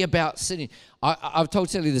it be about sitting. I've told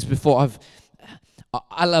Sally this before.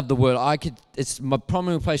 I love the word. It's my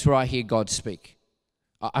primary place where I hear God speak.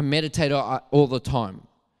 I meditate all the time.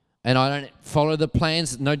 And I don't follow the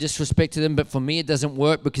plans, no disrespect to them, but for me it doesn't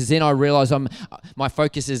work because then I realize my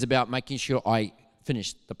focus is about making sure I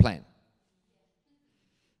finish the plan.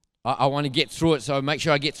 I want to get through it, so I make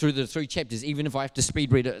sure I get through the 3 chapters. Even if I have to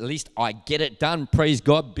speed read it, at least I get it done. Praise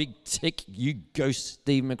God. Big tick. You go,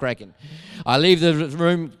 Steve McCracken. I leave the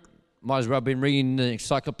room, might as well have been reading the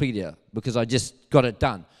encyclopedia because I just got it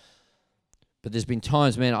done. But there's been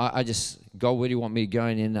times, man, I just, God, where do you want me to go?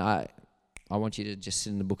 And I want you to just sit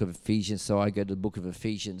in the book of Ephesians, so I go to the book of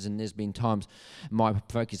Ephesians, and there's been times my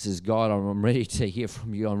focus is, God, I'm ready to hear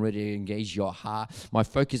from you. I'm ready to engage your heart. My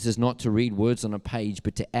focus is not to read words on a page,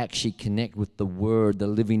 but to actually connect with the Word, the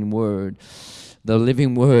living Word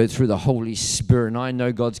through the Holy Spirit. And I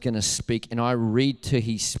know God's going to speak, and I read till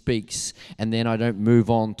He speaks, and then I don't move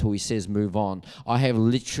on till He says move on. I have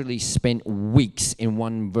literally spent weeks in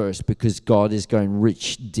one verse because God is going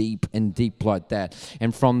rich, deep, and deep like that.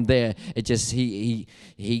 And from there, it just, He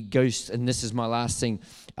goes, and this is my last thing,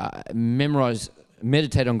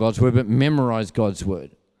 meditate on God's Word, but memorize God's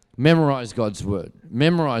Word. Memorize God's Word.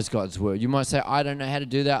 Memorize God's Word. You might say, I don't know how to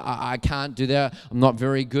do that. I can't do that. I'm not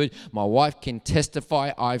very good. My wife can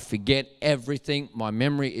testify. I forget everything. My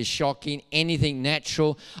memory is shocking. Anything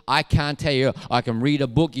natural, I can't tell you. I can read a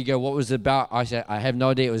book. You go, what was it about? I say, I have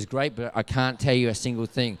no idea. It was great, but I can't tell you a single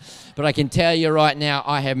thing. But I can tell you right now,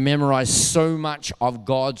 I have memorized so much of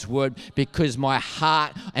God's Word because my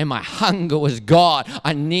heart and my hunger was, God,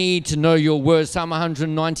 I need to know your Word. Psalm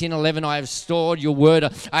 119:11, I have stored your Word.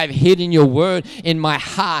 I have hidden your Word in my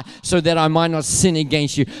heart so that I might not sin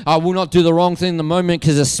against you. I will not do the wrong thing in the moment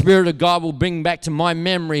because the Spirit of God will bring back to my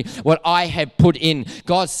memory what I have put in.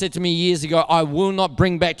 God said to me years ago, I will not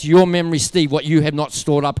bring back to your memory, Steve, what you have not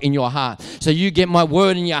stored up in your heart. So you get my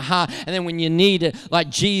word in your heart, and then when you need it, like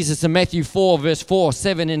Jesus in Matthew 4, verse 4,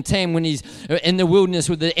 7, and 10, when he's in the wilderness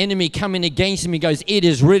with the enemy coming against him, he goes, it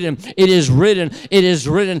is written, it is written, it is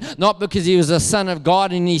written. Not because he was a son of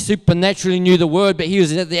God and he supernaturally knew the word, but he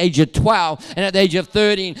was at the age of 12, and at the age of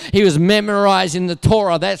 13, he was memorizing the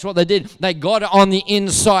Torah. That's what they did. They got it on the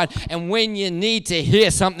inside. And when you need to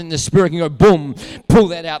hear something, the Spirit can go, boom, pull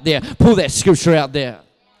that out there. Pull that scripture out there.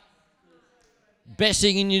 Best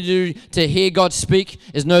thing you do to hear God speak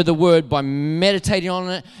is know the word by meditating on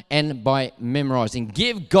it and by memorizing.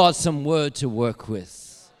 Give God some word to work with.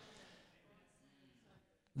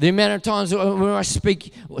 The amount of times when I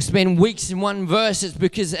spend weeks in one verse, it's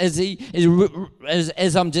because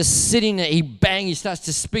as I'm just sitting there, he starts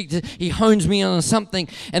to speak. He hones me on something,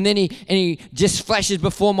 and then he just flashes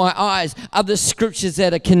before my eyes other scriptures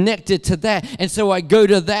that are connected to that. And so I go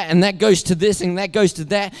to that, and that goes to this, and that goes to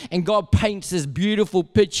that, and God paints this beautiful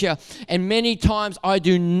picture. And many times I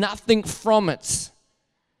do nothing from it.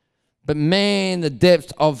 But man, the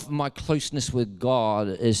depth of my closeness with God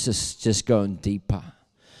is just going deeper.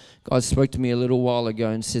 God spoke to me a little while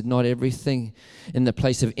ago and said, not everything in the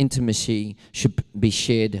place of intimacy should be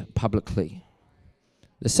shared publicly.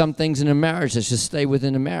 There's some things in a marriage that should stay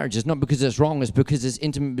within a marriage. It's not because it's wrong, it's because it's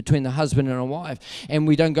intimate between the husband and a wife. And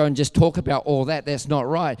we don't go and just talk about all that. That's not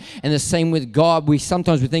right. And the same with God.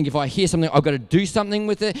 Sometimes we think if I hear something, I've got to do something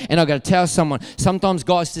with it and I've got to tell someone. Sometimes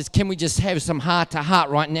God says, can we just have some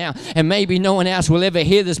heart-to-heart right now? And maybe no one else will ever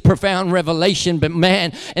hear this profound revelation. But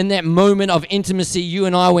man, in that moment of intimacy, you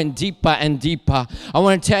and I went deeper and deeper. I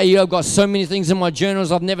want to tell you, I've got so many things in my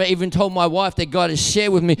journals I've never even told my wife that God has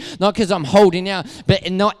shared with me. Not because I'm holding out,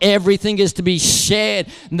 but not everything is to be shared.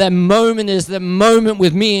 The moment is the moment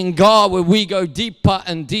with me and God where we go deeper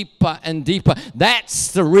and deeper and deeper.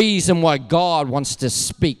 That's the reason why God wants to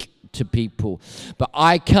speak to people. But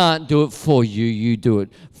I can't do it for you. You do it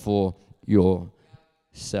for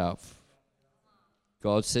yourself.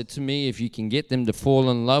 God said to me, if you can get them to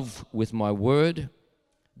fall in love with my word,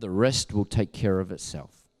 the rest will take care of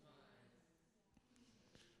itself.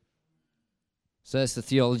 So that's the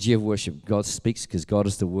theology of worship. God speaks because God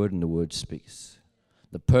is the Word and the Word speaks.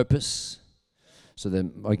 The purpose, so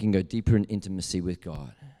that I can go deeper in intimacy with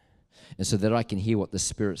God. And so that I can hear what the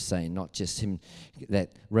Spirit's saying, not just Him,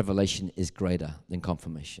 that revelation is greater than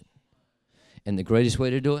confirmation. And the greatest way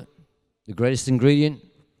to do it, the greatest ingredient,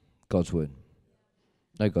 God's Word.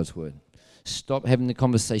 Know God's Word. Stop having the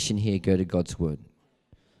conversation here, go to God's Word.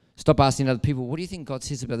 Stop asking other people, what do you think God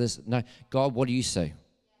says about this? No, God, what do you say?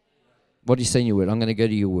 What do you say in your word? I'm going to go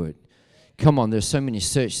to your word. Come on, there's so many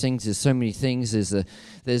search things. There's so many things. There's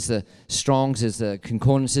the Strongs, there's the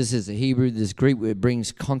concordances, there's the Hebrew, there's Greek where it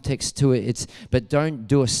brings context to it. But don't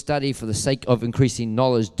do a study for the sake of increasing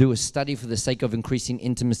knowledge. Do a study for the sake of increasing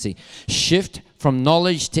intimacy. Shift from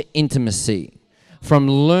knowledge to intimacy. From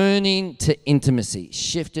learning to intimacy.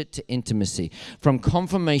 Shift it to intimacy. From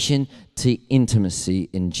confirmation to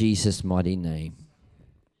intimacy in Jesus' mighty name.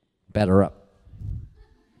 Batter up.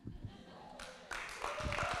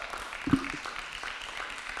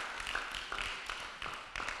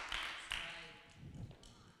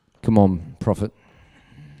 Come on, prophet.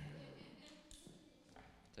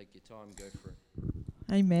 Take your time, go for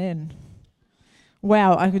it. Amen.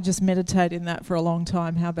 Wow, I could just meditate in that for a long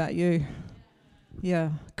time. How about you?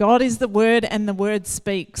 Yeah. God is the Word and the Word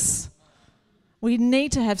speaks. We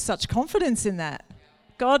need to have such confidence in that.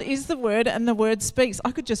 God is the Word and the Word speaks.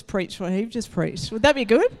 I could just preach what he just preached. Would that be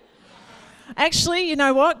good? Actually, you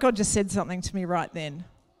know what? God just said something to me right then.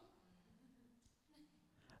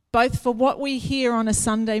 Both for what we hear on a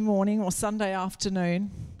Sunday morning or Sunday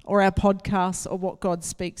afternoon or our podcasts or what God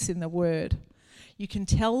speaks in the Word. You can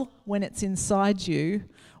tell when it's inside you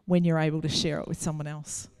when you're able to share it with someone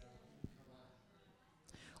else.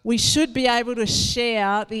 We should be able to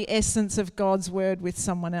share the essence of God's Word with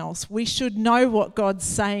someone else. We should know what God's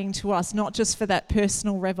saying to us, not just for that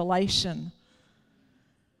personal revelation.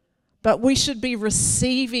 But we should be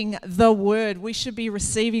receiving the Word. We should be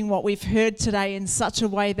receiving what we've heard today in such a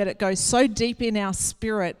way that it goes so deep in our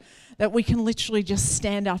spirit that we can literally just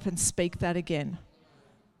stand up and speak that again.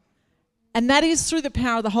 And that is through the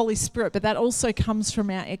power of the Holy Spirit, but that also comes from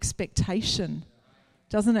our expectation,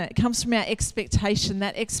 doesn't it? It comes from our expectation.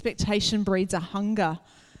 That expectation breeds a hunger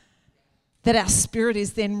that our spirit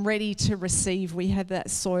is then ready to receive. We have that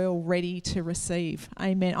soil ready to receive.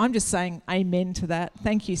 Amen. I'm just saying amen to that.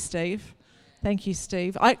 Thank you, Steve. Thank you,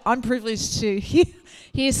 Steve. I'm privileged to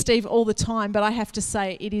hear Steve all the time, but I have to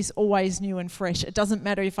say it is always new and fresh. It doesn't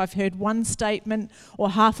matter if I've heard one statement or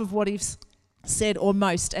half of what he's said or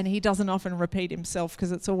most, and he doesn't often repeat himself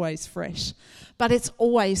because it's always fresh. But it's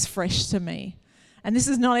always fresh to me. And this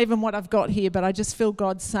is not even what I've got here, but I just feel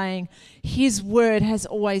God saying His Word has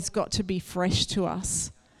always got to be fresh to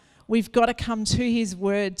us. We've got to come to His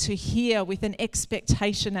Word to hear with an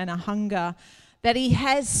expectation and a hunger that He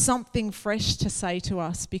has something fresh to say to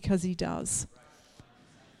us, because He does.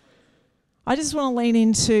 I just want to lean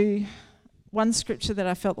into one scripture that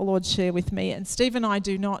I felt the Lord share with me. And Steve and I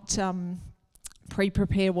do not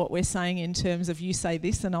pre-prepare what we're saying in terms of you say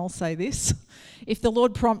this and I'll say this. If the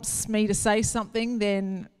Lord prompts me to say something,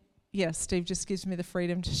 then yeah, Steve just gives me the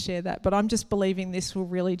freedom to share that. But I'm just believing this will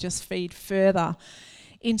really just feed further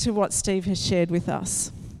into what Steve has shared with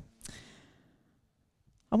us.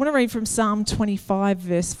 I want to read from Psalm 25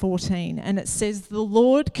 verse 14, and it says, "The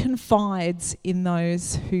Lord confides in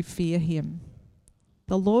those who fear Him."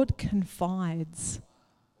 The Lord confides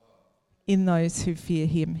in those who fear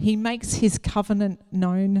Him. He makes His covenant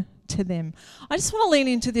known to them. I just want to lean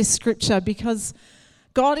into this scripture because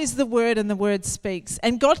God is the Word and the Word speaks.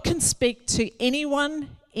 And God can speak to anyone,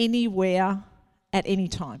 anywhere, at any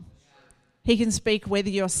time. He can speak whether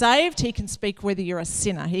you're saved. He can speak whether you're a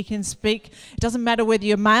sinner. He can speak, it doesn't matter whether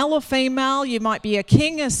you're male or female. You might be a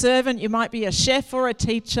king, a servant. You might be a chef or a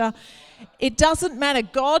teacher. It doesn't matter.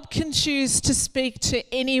 God can choose to speak to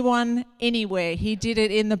anyone, anywhere. He did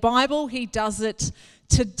it in the Bible. He does it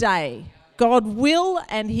today. God will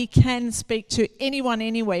and he can speak to anyone,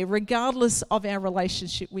 anywhere, regardless of our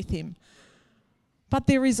relationship with him. But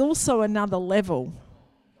there is also another level.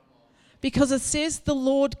 Because it says the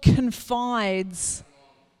Lord confides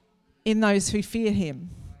in those who fear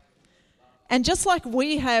him. And just like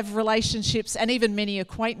we have relationships and even many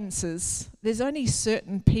acquaintances, there's only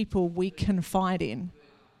certain people we confide in.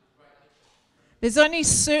 There's only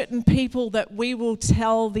certain people that we will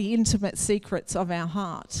tell the intimate secrets of our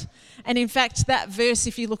heart. And in fact, that verse,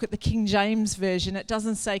 if you look at the King James Version, it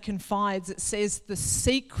doesn't say confides, it says the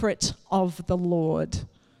secret of the Lord.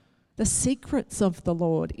 The secrets of the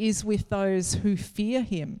Lord is with those who fear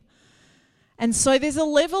him. And so there's a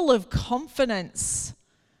level of confidence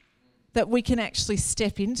that we can actually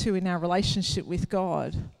step into in our relationship with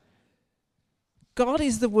God. God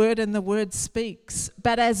is the Word and the Word speaks.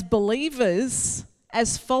 But as believers,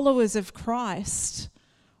 as followers of Christ,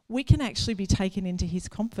 we can actually be taken into his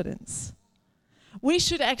confidence. We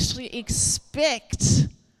should actually expect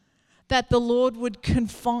that the Lord would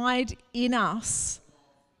confide in us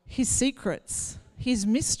his secrets, his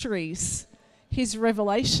mysteries, his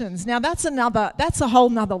revelations. Now that's a whole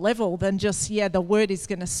nother level than just, the Word is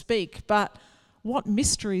going to speak. But what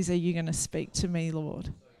mysteries are you going to speak to me,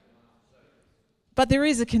 Lord? But there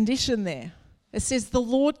is a condition there. It says the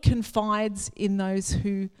Lord confides in those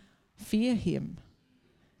who fear him.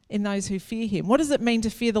 In those who fear him. What does it mean to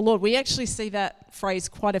fear the Lord? We actually see that phrase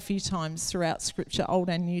quite a few times throughout Scripture, Old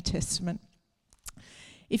and New Testament.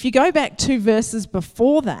 If you go back 2 verses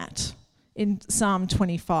before that, in Psalm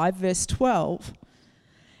 25, verse 12,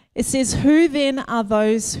 it says, "Who then are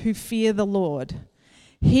those who fear the Lord?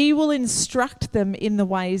 He will instruct them in the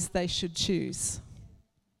ways they should choose."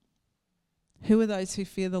 Who are those who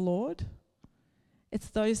fear the Lord? It's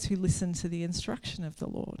those who listen to the instruction of the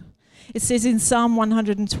Lord. It says in Psalm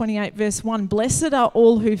 128, verse 1, "Blessed are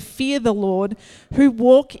all who fear the Lord, who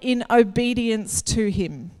walk in obedience to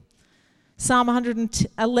him." Psalm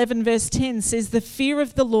 111, verse 10 says, "The fear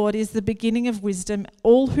of the Lord is the beginning of wisdom.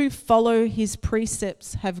 All who follow his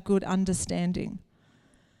precepts have good understanding."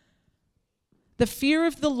 The fear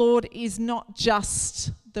of the Lord is not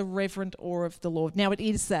just the reverent awe of the Lord. Now, it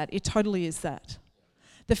is that. It totally is that.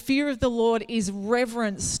 The fear of the Lord is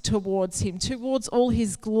reverence towards him, towards all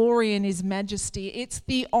his glory and his majesty. It's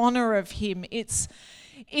the honor of him. It's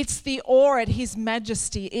the awe at his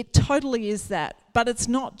majesty. It totally is that. But it's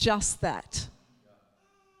not just that.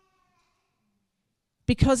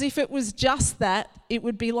 Because if it was just that, it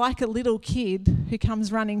would be like a little kid who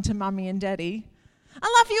comes running to mummy and daddy. "I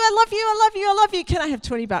love you, I love you, I love you, I love you. Can I have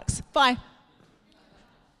 $20? Bye.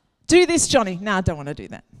 Do this, Johnny." No, I don't want to do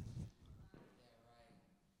that.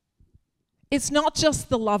 It's not just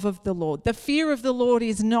the love of the Lord. The fear of the Lord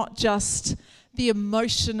is not just the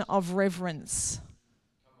emotion of reverence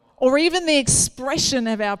or even the expression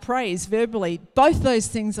of our praise verbally. Both those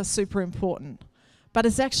things are super important, but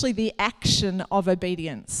it's actually the action of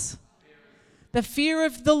obedience. The fear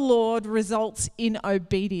of the Lord results in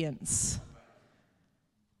obedience.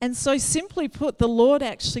 And so simply put, the Lord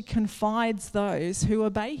actually confides those who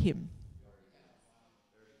obey him.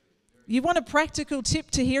 You want a practical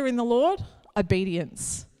tip to hear in the Lord?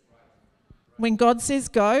 Obedience. When God says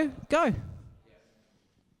go, go.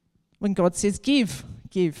 When God says give,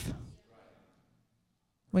 give.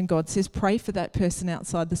 When God says pray for that person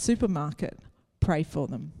outside the supermarket, pray for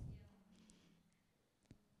them.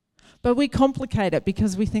 But we complicate it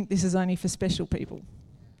because we think this is only for special people,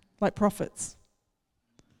 like prophets.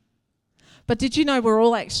 But did you know we're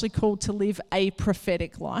all actually called to live a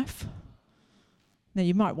prophetic life? Now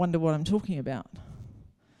you might wonder what I'm talking about.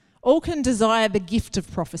 All can desire the gift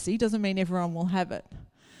of prophecy, doesn't mean everyone will have it.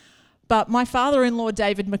 But my father-in-law,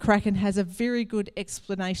 David McCracken, has a very good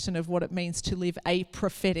explanation of what it means to live a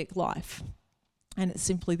prophetic life. And it's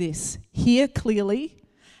simply this: hear clearly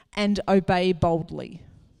and obey boldly.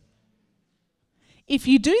 If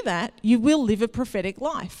you do that, you will live a prophetic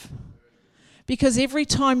life. Because every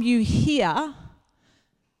time you hear,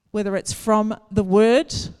 whether it's from the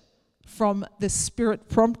Word, from the Spirit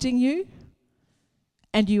prompting you,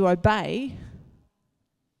 and you obey,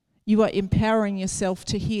 you are empowering yourself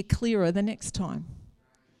to hear clearer the next time.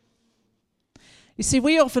 You see,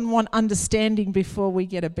 we often want understanding before we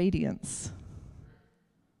get obedience.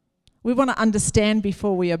 We want to understand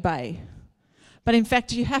before we obey. But in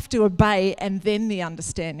fact, you have to obey and then the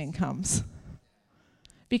understanding comes.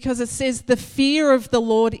 because it says the fear of the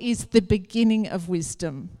Lord is the beginning of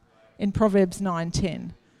wisdom in Proverbs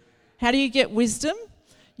 9:10. How do you get wisdom?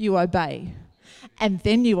 You obey, and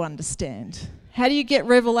then you understand. How do you get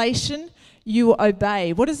revelation? You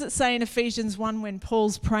obey. What does it say in Ephesians 1 when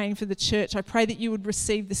Paul's praying for the church? I pray that you would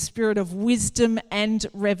receive the spirit of wisdom and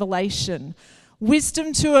revelation.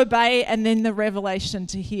 Wisdom to obey and then the revelation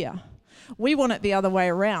to hear. We want it the other way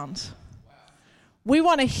around. We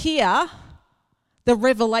want to hear the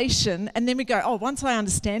revelation and then we go, oh, once I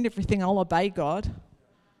understand everything, I'll obey God.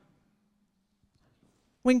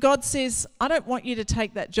 When God says, I don't want you to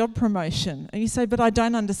take that job promotion, and you say, but I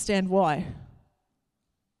don't understand why.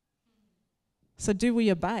 So do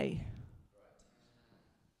we obey?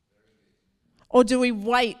 Or do we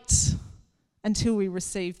wait until we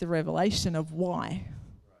receive the revelation of why?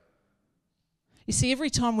 You see,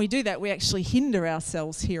 every time we do that, we actually hinder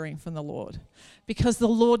ourselves hearing from the Lord, because the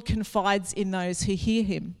Lord confides in those who hear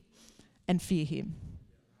him and fear him.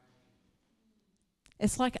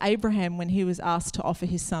 It's like Abraham when he was asked to offer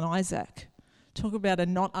his son Isaac. Talk about a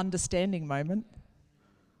not understanding moment.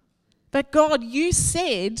 But God, you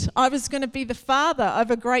said I was going to be the father of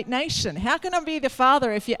a great nation. How can I be the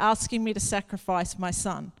father if you're asking me to sacrifice my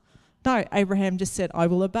son? No, Abraham just said, I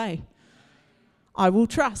will obey. I will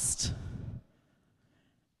trust.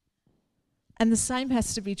 And the same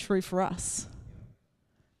has to be true for us.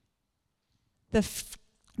 The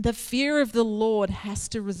fear of the Lord has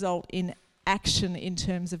to result in action in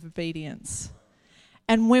terms of obedience.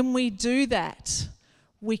 And when we do that,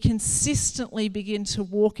 we consistently begin to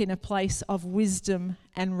walk in a place of wisdom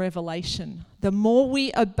and revelation. The more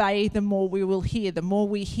we obey, the more we will hear. The more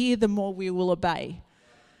we hear, the more we will obey.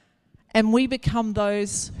 And we become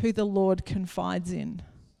those who the Lord confides in.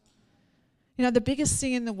 You know, the biggest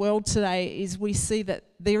thing in the world today is we see that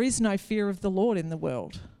there is no fear of the Lord in the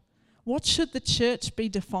world. What should the church be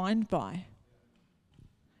defined by?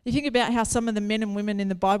 You think about how some of the men and women in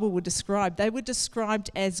the Bible were described. They were described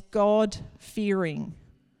as God-fearing.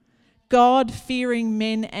 God-fearing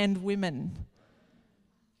men and women.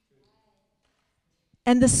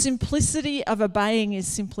 And the simplicity of obeying is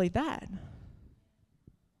simply that.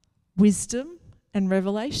 Wisdom and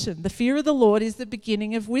revelation. The fear of the Lord is the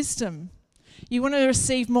beginning of wisdom. You want to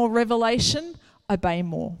receive more revelation? Obey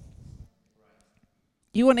more.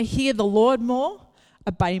 You want to hear the Lord more?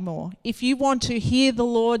 Obey more. If you want to hear the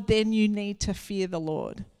Lord, then you need to fear the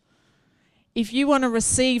Lord. If you want to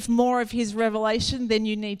receive more of his revelation, then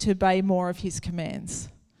you need to obey more of his commands.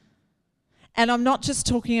 And I'm not just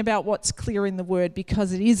talking about what's clear in the word,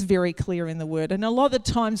 because it is very clear in the word. And a lot of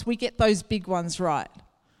the times we get those big ones right.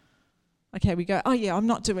 Okay, we go, oh yeah, I'm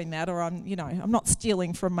not doing that, or I'm not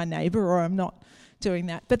stealing from my neighbour, or I'm not doing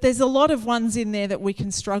that. But there's a lot of ones in there that we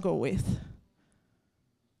can struggle with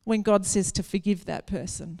when God says to forgive that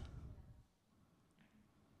person.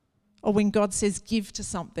 Or when God says give to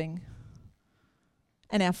something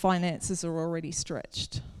and our finances are already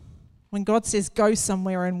stretched. When God says go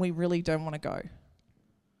somewhere and we really don't want to go.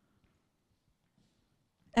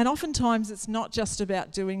 And oftentimes it's not just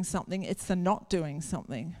about doing something, it's the not doing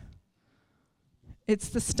something. It's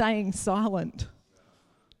the staying silent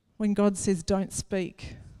when God says don't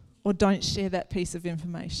speak or don't share that piece of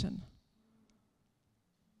information.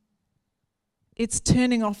 It's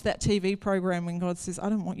turning off that TV program when God says, I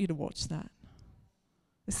don't want you to watch that.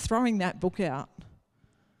 It's throwing that book out.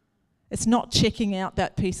 It's not checking out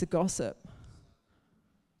that piece of gossip.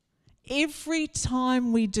 Every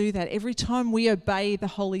time we do that, every time we obey the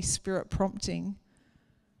Holy Spirit prompting,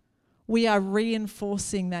 we are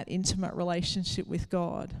reinforcing that intimate relationship with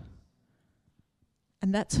God.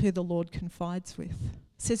 And that's who the Lord confides with.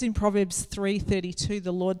 It says in Proverbs 3:32,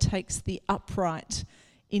 the Lord takes the upright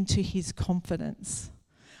into his confidence.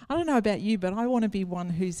 I don't know about you, but I want to be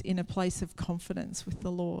one who's in a place of confidence with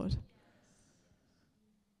the Lord.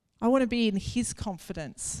 I want to be in his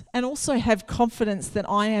confidence and also have confidence that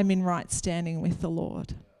I am in right standing with the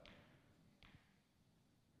Lord.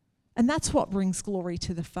 And that's what brings glory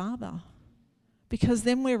to the Father, because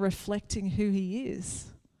then we're reflecting who he is.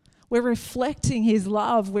 We're reflecting his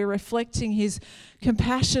love, we're reflecting his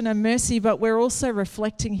compassion and mercy, but we're also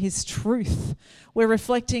reflecting his truth. We're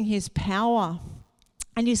reflecting his power.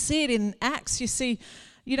 And you see it in Acts. You see,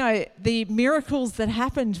 the miracles that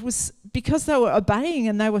happened was because they were obeying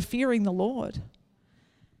and they were fearing the Lord.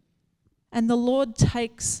 And the Lord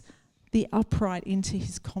takes the upright into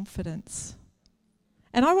his confidence.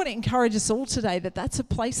 And I want to encourage us all today that that's a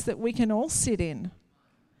place that we can all sit in.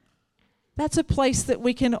 That's a place that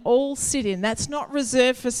we can all sit in. That's not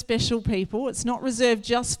reserved for special people. It's not reserved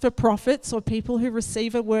just for prophets or people who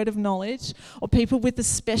receive a word of knowledge or people with a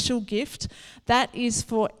special gift. That is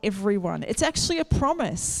for everyone. It's actually a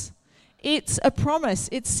promise. It's a promise.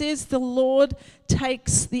 It says the Lord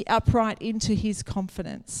takes the upright into his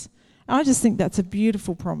confidence. I just think that's a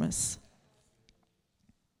beautiful promise.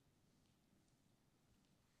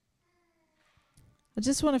 I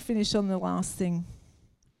just want to finish on the last thing,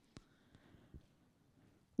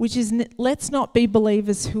 which is let's not be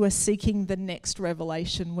believers who are seeking the next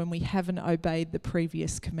revelation when we haven't obeyed the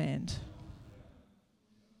previous command.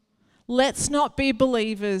 Let's not be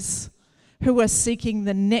believers who are seeking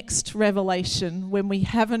the next revelation when we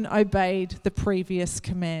haven't obeyed the previous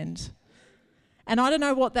command. And I don't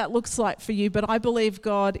know what that looks like for you, but I believe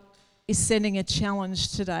God is sending a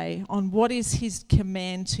challenge today on what is his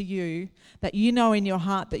command to you that you know in your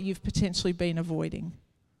heart that you've potentially been avoiding.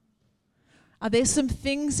 Are there some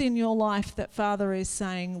things in your life that Father is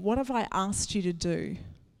saying, what have I asked you to do?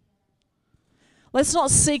 Let's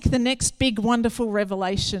not seek the next big wonderful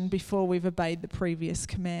revelation before we've obeyed the previous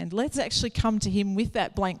command. Let's actually come to him with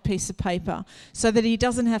that blank piece of paper so that he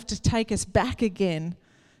doesn't have to take us back again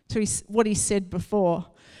to what he said before.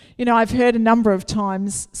 You know, I've heard a number of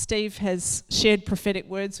times Steve has shared prophetic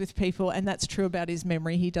words with people, and that's true about his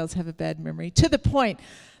memory. He does have a bad memory, to the point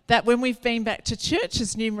that when we've been back to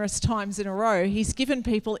churches numerous times in a row, he's given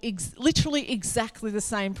people literally exactly the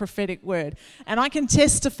same prophetic word. And I can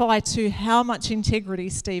testify to how much integrity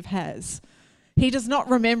Steve has. He does not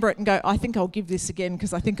remember it and go, I think I'll give this again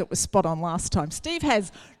because I think it was spot on last time. Steve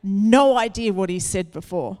has no idea what he said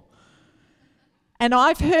before. And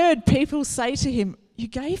I've heard people say to him, you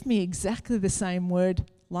gave me exactly the same word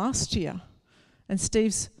last year. And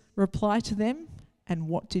Steve's reply to them, and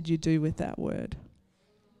what did you do with that word?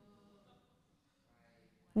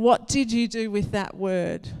 What did you do with that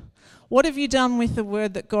word? What have you done with the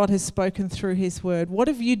word that God has spoken through his word? What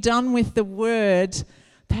have you done with the word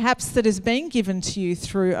perhaps that has been given to you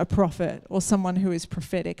through a prophet or someone who is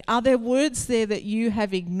prophetic? Are there words there that you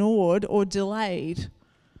have ignored or delayed?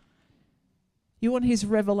 You want his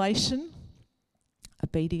revelation?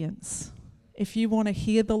 Obedience. If you want to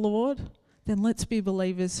hear the Lord, then let's be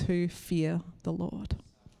believers who fear the Lord.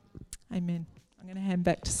 Amen. I'm going to hand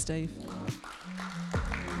back to Steve.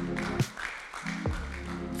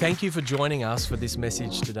 Thank you for joining us for this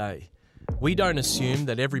message today. We don't assume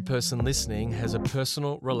that every person listening has a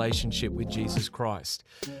personal relationship with Jesus Christ.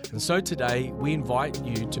 And so today, we invite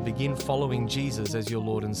you to begin following Jesus as your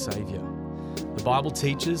Lord and Saviour. The Bible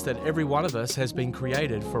teaches that every one of us has been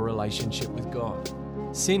created for a relationship with God.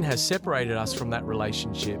 Sin has separated us from that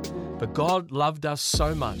relationship, but God loved us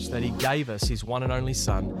so much that he gave us his one and only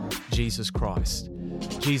Son, Jesus Christ.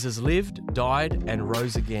 Jesus lived, died, and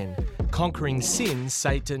rose again, conquering sin,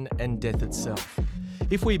 Satan, and death itself.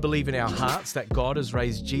 If we believe in our hearts that God has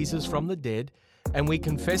raised Jesus from the dead, and we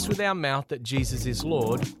confess with our mouth that Jesus is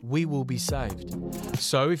Lord, we will be saved.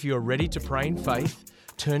 So if you are ready to pray in faith,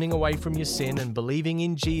 turning away from your sin and believing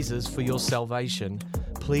in Jesus for your salvation,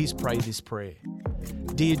 please pray this prayer.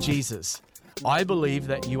 Dear Jesus, I believe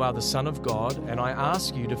that you are the Son of God, and I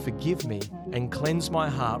ask you to forgive me and cleanse my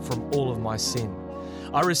heart from all of my sin.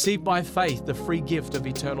 I receive by faith the free gift of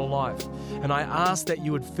eternal life, and I ask that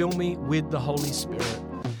you would fill me with the Holy Spirit.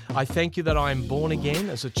 I thank you that I am born again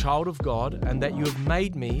as a child of God and that you have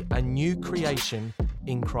made me a new creation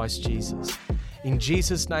in Christ Jesus. In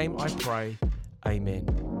Jesus' name I pray,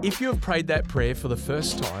 amen. If you have prayed that prayer for the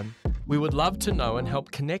first time, we would love to know and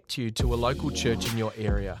help connect you to a local church in your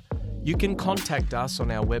area. You can contact us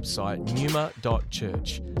on our website,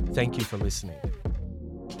 neuma.church. Thank you for listening.